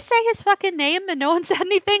 did she just say his fucking name and no one said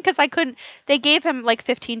anything? Because I couldn't. They gave him like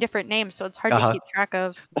 15 different names, so it's hard to keep track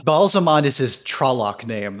of. Balsamon is his Trolloc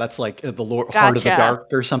name. That's like the Lord Heart of the Dark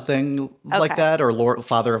or something like that, or Lord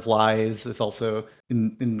Father of Lies is also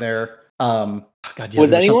in there. God,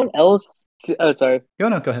 was anyone else? Oh, sorry. Go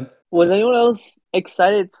ahead. Was anyone else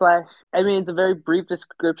excited? I mean, it's a very brief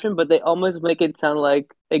description, but they almost make it sound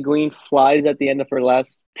like Egwene flies at the end of her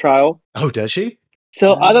last trial. Oh, does she?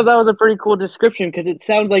 So I thought that was a pretty cool description because it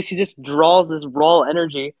sounds like she just draws this raw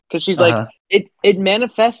energy because she's like it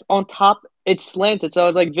manifests on top. It's slanted, so I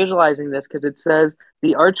was like visualizing this because it says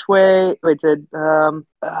the archway. It said,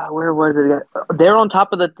 where was it again? They're on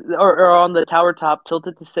top of or on the tower top,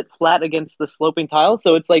 tilted to sit flat against the sloping tiles.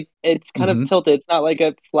 So it's like it's kind of tilted. It's not like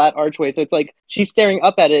a flat archway. So it's like she's staring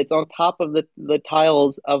up at it. It's on top of the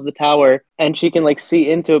tiles of the tower, and she can like see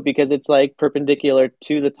into it because it's like perpendicular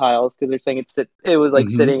to the tiles because they're saying it was like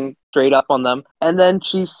sitting straight up on them. And then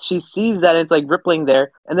she sees that it's like rippling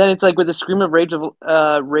there, and then it's like with a scream of rage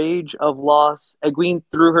of loss, Egwene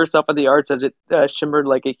threw herself at the arch as it shimmered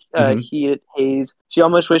like a heated haze. She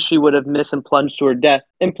almost wished she would have missed and plunged to her death,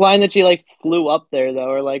 implying that she like flew up there though,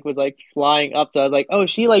 or like was like flying up. So I was like, oh, is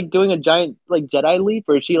she like doing a giant like Jedi leap,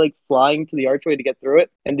 or is she like flying to the archway to get through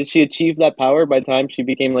it? And did she achieve that power by the time she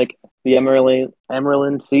became like the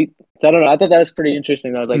Amyrlin seat? So I don't know. I thought that was pretty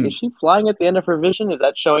interesting. I was like, is she flying at the end of her vision? Is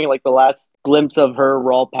that showing like the last glimpse of her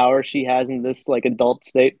raw power she has in this like adult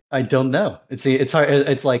state? I don't know. It's hard.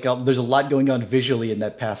 It's like there's a lot going on visually in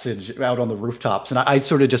that passage out on the rooftops, and I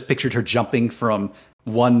sort of just pictured her jumping from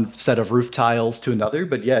one set of roof tiles to another.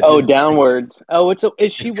 But yeah. Oh, downwards. Oh,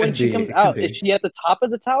 is she when she comes out? Is she at the top of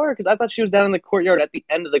the tower? Because I thought she was down in the courtyard at the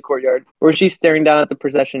end of the courtyard, or is she staring down at the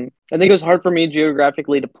procession? I think it was hard for me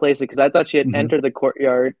geographically to place it because I thought she had entered the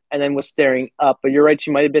courtyard and then was staring up. But you're right, she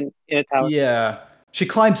might have been in a tower. Yeah, she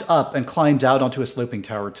climbs up and climbs out onto a sloping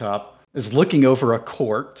tower top. Is looking over a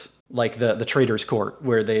court, like the Trader's Court,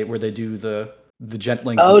 where they do the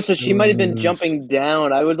gentlings. Oh, so she might have been jumping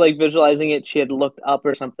down. I was like visualizing it. She had looked up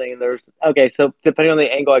or something, and there's so depending on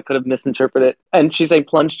the angle, I could have misinterpreted it. And she's saying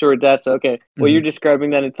plunged to her death. So what you're describing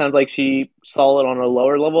then, it sounds like she saw it on a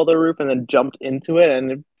lower level of the roof and then jumped into it,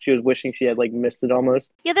 and she was wishing she had like missed it almost.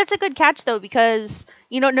 Yeah, that's a good catch though, because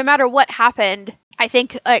no matter what happened, I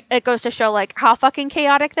think it goes to show like how fucking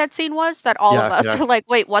chaotic that scene was. That all of us are like,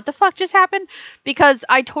 wait, what the fuck just happened? Because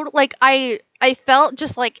I I felt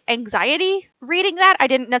just like anxiety reading that. I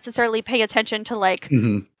didn't necessarily pay attention to like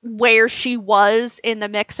where she was in the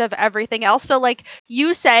mix of everything else. So like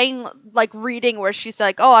you saying like reading where she's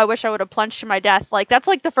like, oh, I wish I would have plunged to my death. Like that's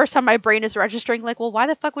like the first time my brain is registering like, well, why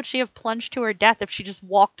the fuck would she have plunged to her death if she just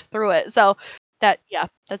walked through it? So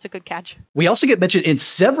that's a good catch. We also get mentioned in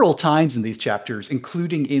several times in these chapters,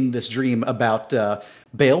 including in this dream about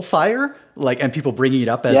Balefire, and people bringing it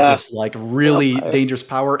up as this like really dangerous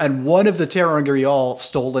power. And one of the Terran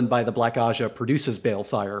stolen by the Black Aja produces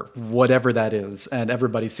Balefire, whatever that is, and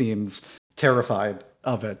everybody seems terrified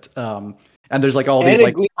of it. And there's like all these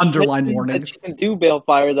like underlined warnings. She can do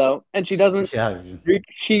Balefire though, and she doesn't. Yeah.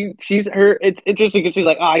 She's her. It's interesting because she's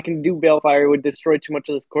like, I can do Balefire. It would destroy too much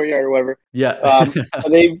of this courtyard or whatever. Yeah.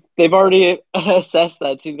 They've already assessed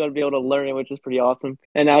that she's going to be able to learn it, which is pretty awesome.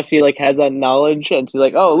 And now she like has that knowledge, and she's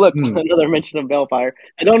like, oh look, another mention of Balefire.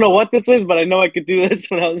 I don't know what this is, but I know I could do this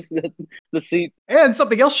when I was the seat. And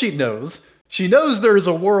something else she knows. She knows there is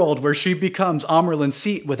a world where she becomes Amyrlin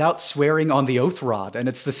Seat without swearing on the oath rod, and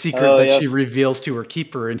it's the secret that she reveals to her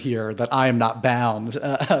keeper in here, that I am not bound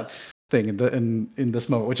thing in this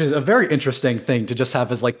moment, which is a very interesting thing to just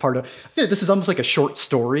have as like part of. This is almost like a short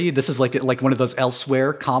story. This is like one of those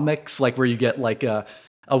Elsewhere comics, like where you get like a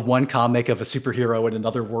one comic of a superhero in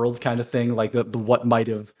another world kind of thing, like the what might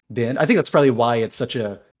have been. I think that's probably why it's such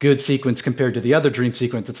a good sequence compared to the other dream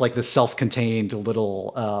sequence. It's like this self-contained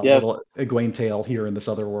little little Egwene tale here in this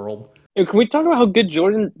other world. Can we talk about how good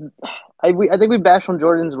Jordan? I think we bash on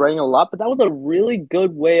Jordan's writing a lot, but that was a really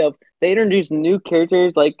good way of they introduced new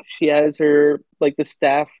characters. Like she has her like the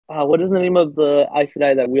staff. What is the name of the Aes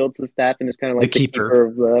Sedai that wields the staff and is kind of like the keeper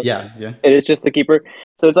of the? Yeah. It is just the keeper.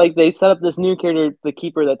 So it's like they set up this new character, the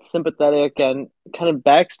keeper, that's sympathetic and kind of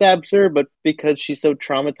backstabs her, but because she's so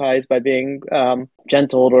traumatized by being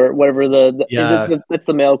gentled or whatever it's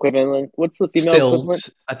the male equivalent. What's the female equivalent?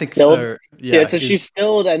 I think stilled. So she's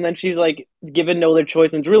stilled, and then she's like given no other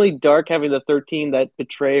choice, and it's really dark having the 13 that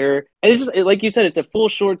betray her. And it's just like you said, it's a full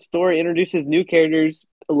short story, introduces new characters,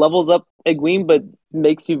 levels up Egwene, but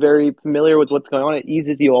makes you very familiar with what's going on. It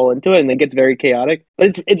eases you all into it, and it gets very chaotic.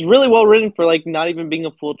 But it's really well written for like not even being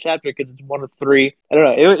a full chapter because it's 1 of 3. I don't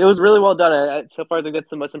know. It was really well done. So far, I think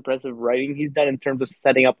that's the most impressive writing he's done in terms of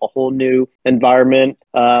setting up a whole new environment,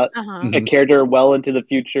 a character well into the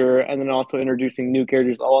future, and then also introducing new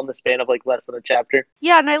characters all in the span of like less than a chapter.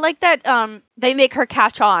 Yeah, and I like that they make her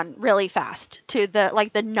catch on really fast to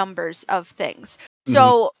the numbers of things.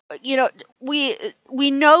 So,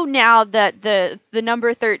 we know now that the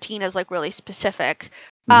number 13 is like really specific.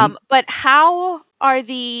 But how are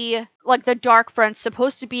the Dark Fronts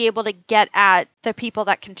supposed to be able to get at the people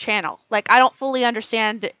that can channel? Like, I don't fully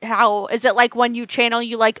understand how. Is it like when you channel,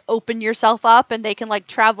 you like open yourself up and they can like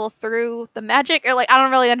travel through the magic, or like I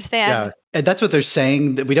don't really understand. Yeah, and that's what they're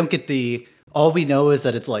saying. That we don't get all we know is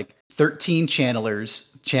that it's like 13 channelers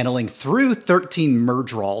channeling through 13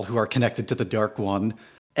 Murdral who are connected to the Dark One.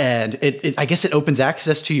 And I guess it opens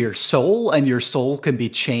access to your soul, and your soul can be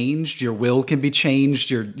changed, your will can be changed,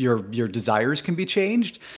 your desires can be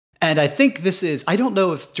changed. And I think I don't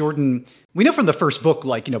know if Jordan, we know from the first book,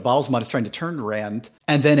 like, Baalsmon is trying to turn Rand.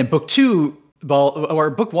 And then in book 2, or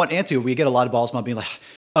book 1 and 2, we get a lot of Baalsmon being like,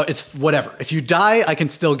 oh, it's whatever. If you die, I can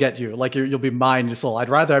still get you. Like you'll be mine, your soul. I'd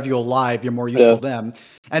rather have you alive. You're more useful to them.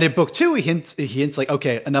 And in book 2, he hints like,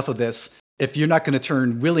 okay, enough of this. If you're not going to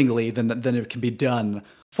turn willingly, then it can be done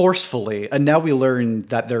forcefully. And now we learn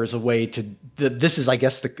that there is a way to. This is, I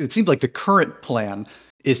guess, it seems like the current plan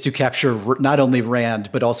is to capture not only Rand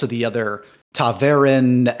but also the other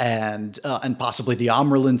ta'veren and possibly the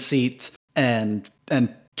Amyrlin seat and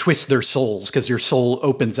twist their souls, because your soul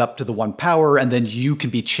opens up to the one power, and then you can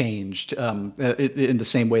be changed in the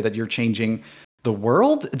same way that you're changing the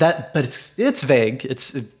world. But it's vague.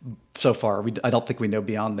 So far, I don't think we know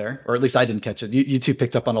beyond there, or at least I didn't catch it. You two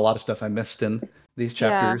picked up on a lot of stuff I missed in these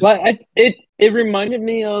chapters. Well, it reminded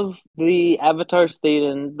me of the Avatar state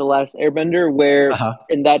in The Last Airbender, where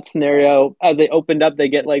in that scenario, as they opened up, they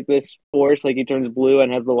get like this force, like he turns blue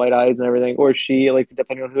and has the white eyes and everything, or she, like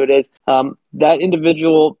depending on who it is. That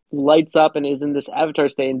individual lights up and is in this Avatar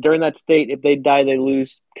state, and during that state, if they die, they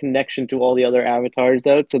lose connection to all the other avatars,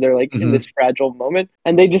 though. So they're like in this fragile moment,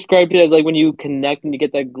 and they described it as like when you connect and you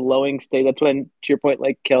get that glowing state. That's when, to your point,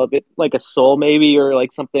 like Caleb, it like a soul maybe, or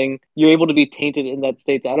like something, you're able to be tainted in that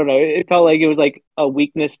state. So I don't know. It felt like it was like a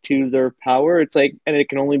weakness to their power. It's like, and it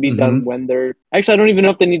can only be done when they're actually. I don't even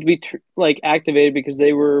know if they need to be activated, because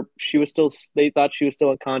they thought she was still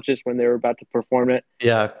unconscious when they were about to perform it.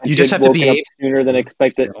 Yeah, you just have to be up sooner than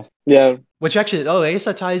expected. Yeah, which actually, I guess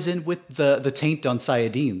that ties in with the taint on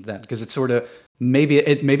Sayadine then, because it's sort of maybe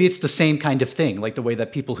it's the same kind of thing, like the way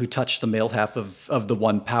that people who touch the male half of the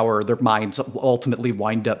one power, their minds ultimately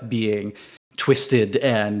wind up being twisted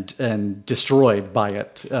and destroyed by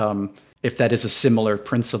it. If that is a similar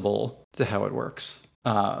principle to how it works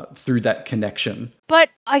through that connection. But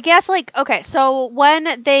I guess, like, okay, so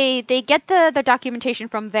when they get the documentation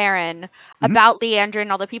from Varen about Liandrin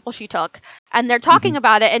and all the people she took, and they're talking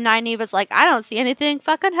about it, and Nynaeva's like, I don't see anything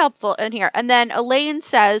fucking helpful in here. And then Elaine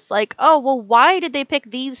says, like, oh, well, why did they pick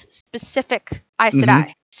these specific Aes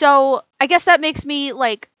Sedai? So I guess that makes me,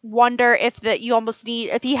 like, wonder if you almost need,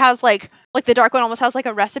 if he has, like the Dark One almost has, like,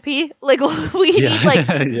 a recipe. Like, we need, like,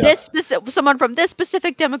 this someone from this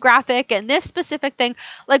specific demographic and this specific thing.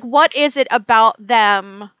 Like, what is it about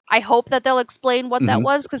them? I hope that they'll explain what that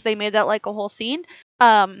was, because they made that, like, a whole scene.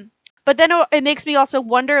 But then it makes me also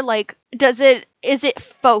wonder, like, is it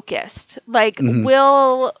focused? Like,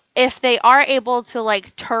 if they are able to,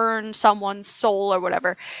 like, turn someone's soul or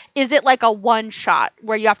whatever, is it like a one shot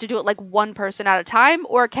where you have to do it like one person at a time?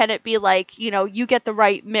 Or can it be like, you get the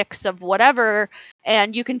right mix of whatever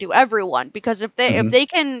and you can do everyone? Because if they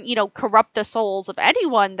can, corrupt the souls of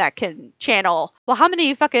anyone that can channel, well, how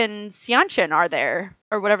many fucking Seanchan are there?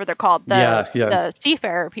 Or whatever they're called, the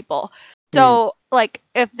seafarer people. So like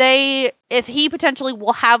if he potentially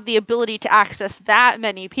will have the ability to access that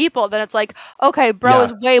many people, then it's like, okay, bro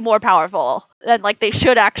is way more powerful. And like they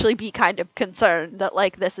should actually be kind of concerned that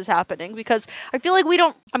like this is happening, because I feel like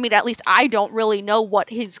at least I don't really know what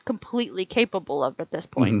he's completely capable of at this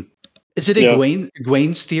point. Mm-hmm. Is it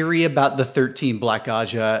Egwene's theory about the 13 Black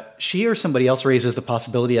Aja? She or somebody else raises the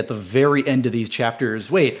possibility at the very end of these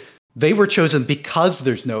chapters. Wait, they were chosen because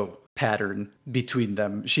there's no pattern between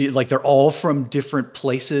them. They're all from different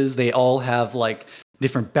places. They all have like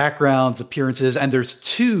different backgrounds, appearances, and there's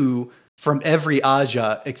 2 from every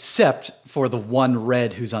Aja except for the one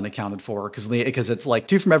red who's unaccounted for, because it's like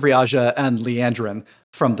 2 from every Aja and Liandrin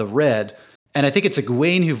from the red. And I think it's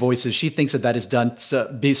Egwene who voices, she thinks that is done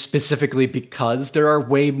specifically because there are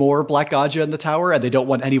way more Black Aja in the tower, and they don't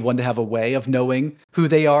want anyone to have a way of knowing who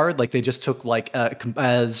they are. Like they just took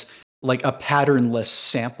as like a patternless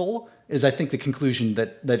sample, is I think the conclusion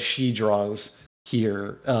that she draws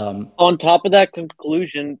here. On top of that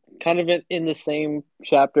conclusion, kind of in the same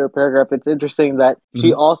chapter or paragraph, it's interesting that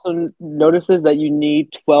she also notices that you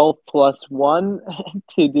need 12 plus 1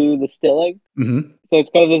 to do the stilling. Mm-hmm. So it's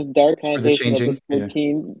kind of this dark connotation of this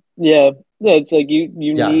 13. Yeah. It's like you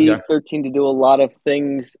need 13 to do a lot of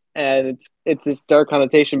things, and it's this dark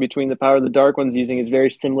connotation between the power the Dark One's using is very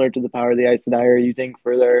similar to the power the Aes Sedai are using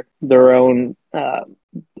for their own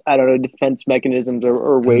defense mechanisms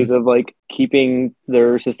or ways of like keeping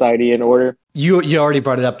their society in order. You already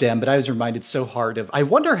brought it up, Dan, but I was reminded so hard of, I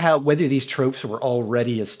wonder whether these tropes were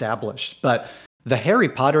already established, but the Harry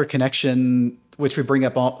Potter connection, which we bring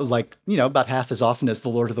up about half as often as the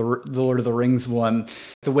Lord of the Rings one,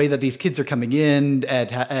 the way that these kids are coming in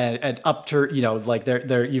and up to,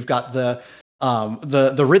 they're you've got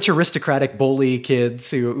the rich aristocratic bully kids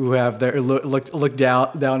who have their look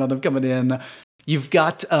down on them coming in. You've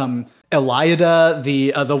got Eliada,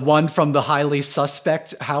 the one from the highly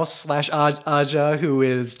suspect house / Aja, who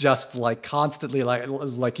is just like constantly like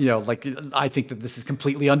I think that this is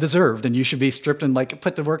completely undeserved and you should be stripped and like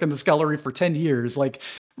put to work in the scullery for 10 years. Like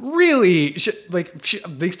really,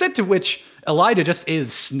 the extent to which Eliada just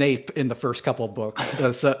is Snape in the first couple of books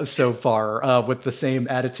so far, with the same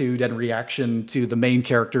attitude and reaction to the main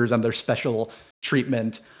characters and their special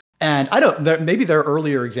treatment. And maybe there are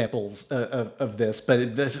earlier examples of this,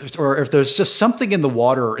 or if there's just something in the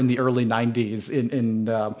water in the early 90s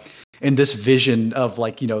in this vision of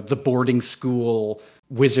the boarding school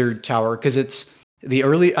wizard tower, because it's the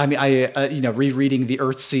early. Rereading the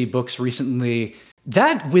Earthsea books recently,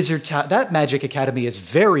 that that Magic Academy is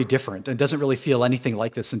very different and doesn't really feel anything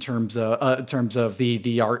like this in terms of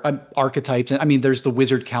the archetypes. And I mean, there's the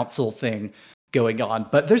Wizard Council thing going on,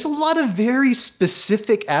 but there's a lot of very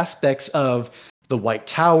specific aspects of the White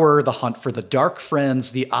Tower, the hunt for the Dark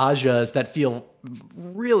Friends, the Ajas that feel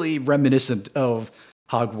really reminiscent of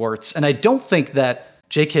Hogwarts. And I don't think that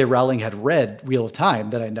J.K. Rowling had read Wheel of Time,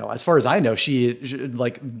 that I know. As far as I know, she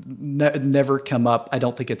never come up. I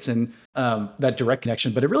don't think it's in that direct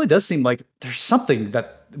connection, but it really does seem like there's something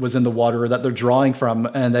that was in the water that they're drawing from,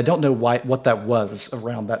 and I don't know what that was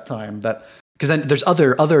around that time. Because then there's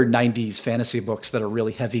other 90s fantasy books that are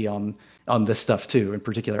really heavy on this stuff too, in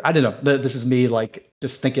particular. I don't know. This is me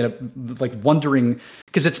just thinking of wondering,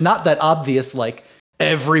 because it's not that obvious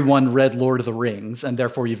everyone read Lord of the Rings, and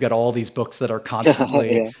therefore you've got all these books that are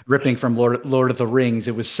constantly ripping from Lord of the Rings.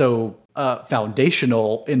 It was so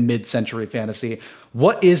foundational in mid-century fantasy.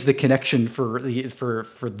 What is the connection for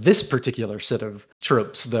this particular set of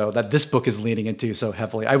tropes, though, that this book is leaning into so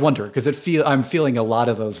heavily? I wonder, because I'm feeling a lot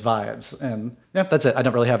of those vibes, and yeah, that's it. I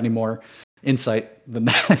don't really have any more insight than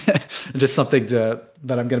that. Just something that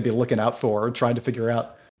I'm going to be looking out for, trying to figure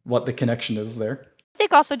out what the connection is there. I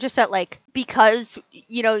think also just that because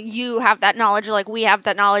you have that knowledge, we have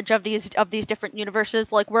that knowledge of these different universes,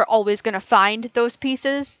 we're always going to find those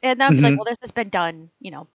pieces in them. Be like, well, this has been done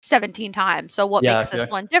 17 times, so what makes this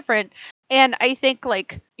one different? And I think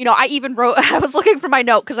I even wrote, I was looking for my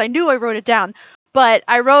note because I knew I wrote it down, but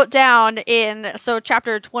I wrote down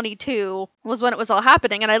chapter 22 was when it was all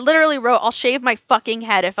happening, and I literally wrote, I'll shave my fucking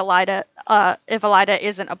head if Eliada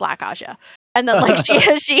isn't a Black Aja. And then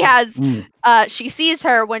she has she sees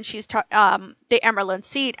her when she's the Emerald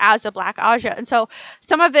Seat as a Black Aja, and so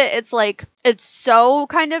some of it's it's so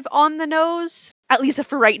kind of on the nose, at least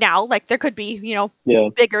for right now. There could be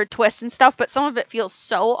bigger twists and stuff, but some of it feels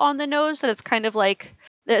so on the nose that it's kind of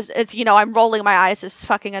it's I'm rolling my eyes, it's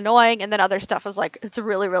fucking annoying, and then other stuff is it's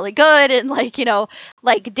really, really good, and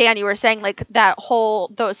Dan, you were saying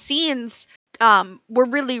those scenes were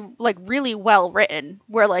really well written,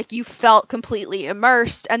 where like you felt completely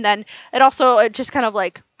immersed. And then it just kind of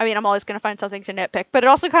like, I mean, I'm always going to find something to nitpick, but it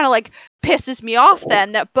also kind of like pisses me off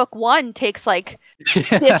then that book 1 takes like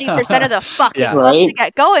 50% of the fucking book to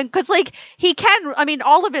get going, because like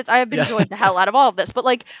all of it, I have been enjoying the hell out of all of this, but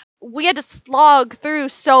like we had to slog through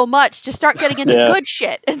so much to start getting into good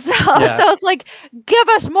shit. And so it's like, give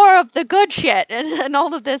us more of the good shit, and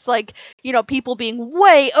all of this, like, you know, people being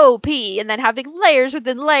way OP and then having layers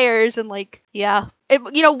within layers, and like,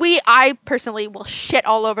 I personally will shit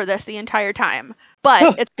all over this the entire time.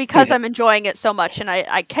 But it's because I'm enjoying it so much and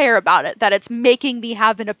I care about it, that it's making me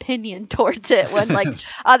have an opinion towards it, when like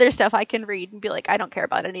other stuff I can read and be like, I don't care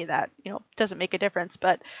about any of that. You know, it doesn't make a difference.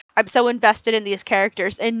 But I'm so invested in these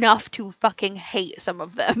characters enough to fucking hate some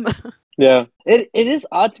of them. Yeah. It is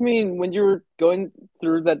odd to me when you were going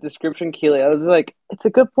through that description, Keely. I was like, it's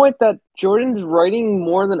a good point that Jordan's writing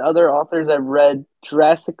more than other authors I've read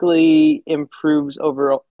drastically improves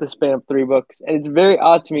over the span of 3 books. And it's very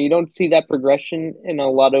odd to me. You don't see that progression in a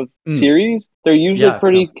lot of series. They're usually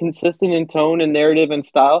pretty consistent in tone and narrative and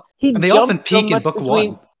style. And they often peak in book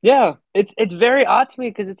 1. Yeah, it's very odd to me,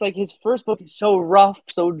 because it's like his first book is so rough,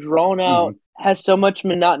 so drawn out, has so much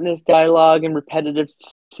monotonous dialogue and repetitive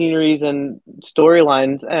sceneries and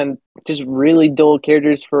storylines, and just really dull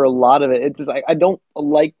characters for a lot of it. It's just like, I don't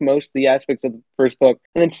like most of the aspects of the first book,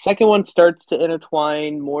 and then second one starts to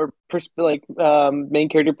intertwine more main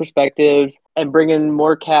character perspectives and bring in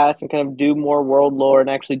more cast and kind of do more world lore and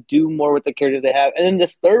actually do more with the characters they have. And then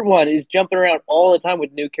this third one is jumping around all the time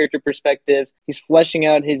with new character perspectives. He's fleshing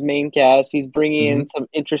out his main cast. He's bringing in some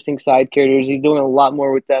interesting side characters. He's doing a lot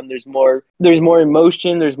more with them. There's more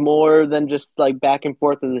emotion. There's more than just like back and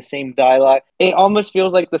forth of the same dialogue. It almost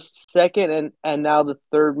feels like the second and now the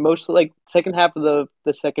third, mostly like second half of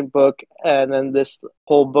the second book and then this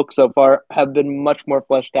whole book so far have been much more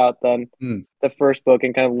fleshed out than the first book,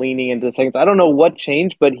 and kind of leaning into the second. So I don't know what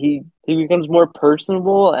changed, but he becomes more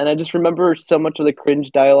personable. And I just remember so much of the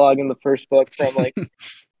cringe dialogue in the first book from like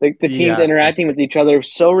the teams interacting with each other,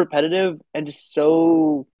 so repetitive and just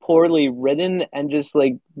so poorly written and just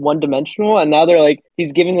like one-dimensional. And now they're like,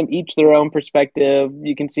 he's giving them each their own perspective.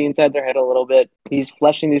 You can see inside their head a little bit. He's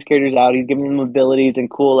fleshing these characters out. He's giving them abilities and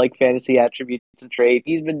cool like fantasy attributes and traits.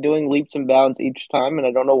 He's been doing leaps and bounds each time, and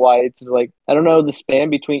I don't know why. It's like, I don't know the span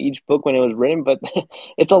between each book when it was written, but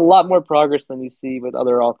it's a lot more progress than you see with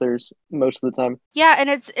other authors most of the time. Yeah, and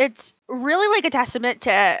it's really like a testament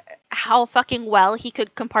to how fucking well he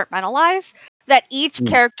could compartmentalize, that each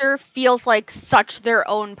character feels like such their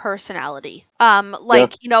own personality.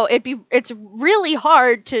 You know, it's really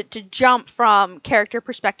hard to jump from character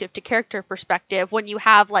perspective to character perspective when you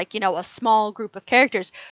have like, you know, a small group of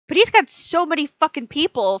characters. But he's got so many fucking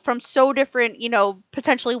people from so different, you know,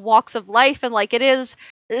 potentially walks of life, and like it is,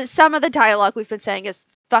 some of the dialogue we've been saying is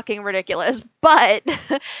fucking ridiculous. But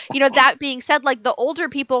you know, that being said, like the older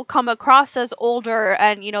people come across as older,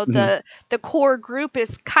 and you know, the core group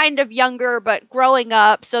is kind of younger but growing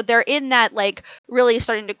up, so they're in that like really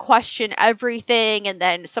starting to question everything, and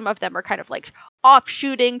then some of them are kind of like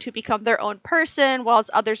offshooting to become their own person, whilst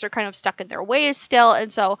others are kind of stuck in their ways still.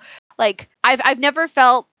 And so like I've never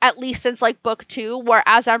felt, at least since like book 2, where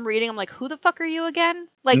as I'm reading I'm like, who the fuck are you again?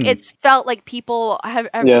 Like it's felt like people have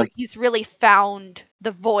he's really found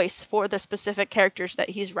the voice for the specific characters that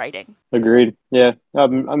he's writing. Agreed. Yeah,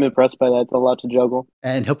 I'm impressed by that. It's a lot to juggle.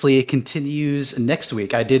 And hopefully it continues next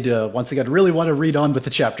week. I did once again really want to read on with the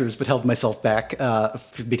chapters, but held myself back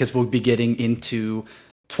because we'll be getting into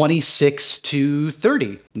 26 to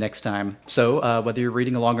 30 next time. So whether you're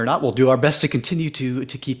reading along or not, we'll do our best to continue to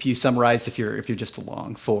keep you summarized if you're just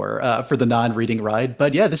along for the non-reading ride.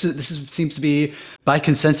 But yeah, this seems to be by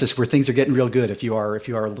consensus where things are getting real good if you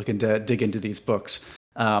are looking to dig into these books.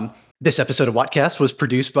 This episode of Wattcast was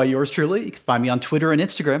produced by yours truly. You can find me on Twitter and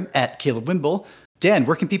Instagram at Caleb Wimble. Dan,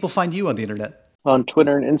 where can people find you on the internet? On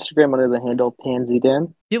Twitter and Instagram under the handle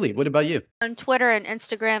PansyDan. Keely, what about you? On Twitter and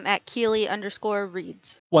Instagram at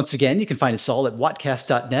Keely_reads. Once again, you can find us all at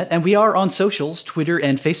wattcast.net, and we are on socials, Twitter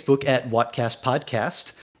and Facebook at Wattcast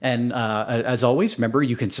Podcast. And as always, remember,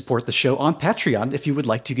 you can support the show on Patreon if you would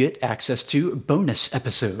like to get access to bonus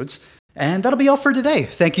episodes. And that'll be all for today.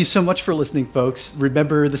 Thank you so much for listening, folks.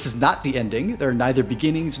 Remember, this is not the ending. There are neither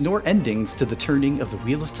beginnings nor endings to the turning of the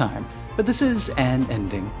Wheel of Time. But this is an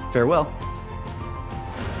ending. Farewell.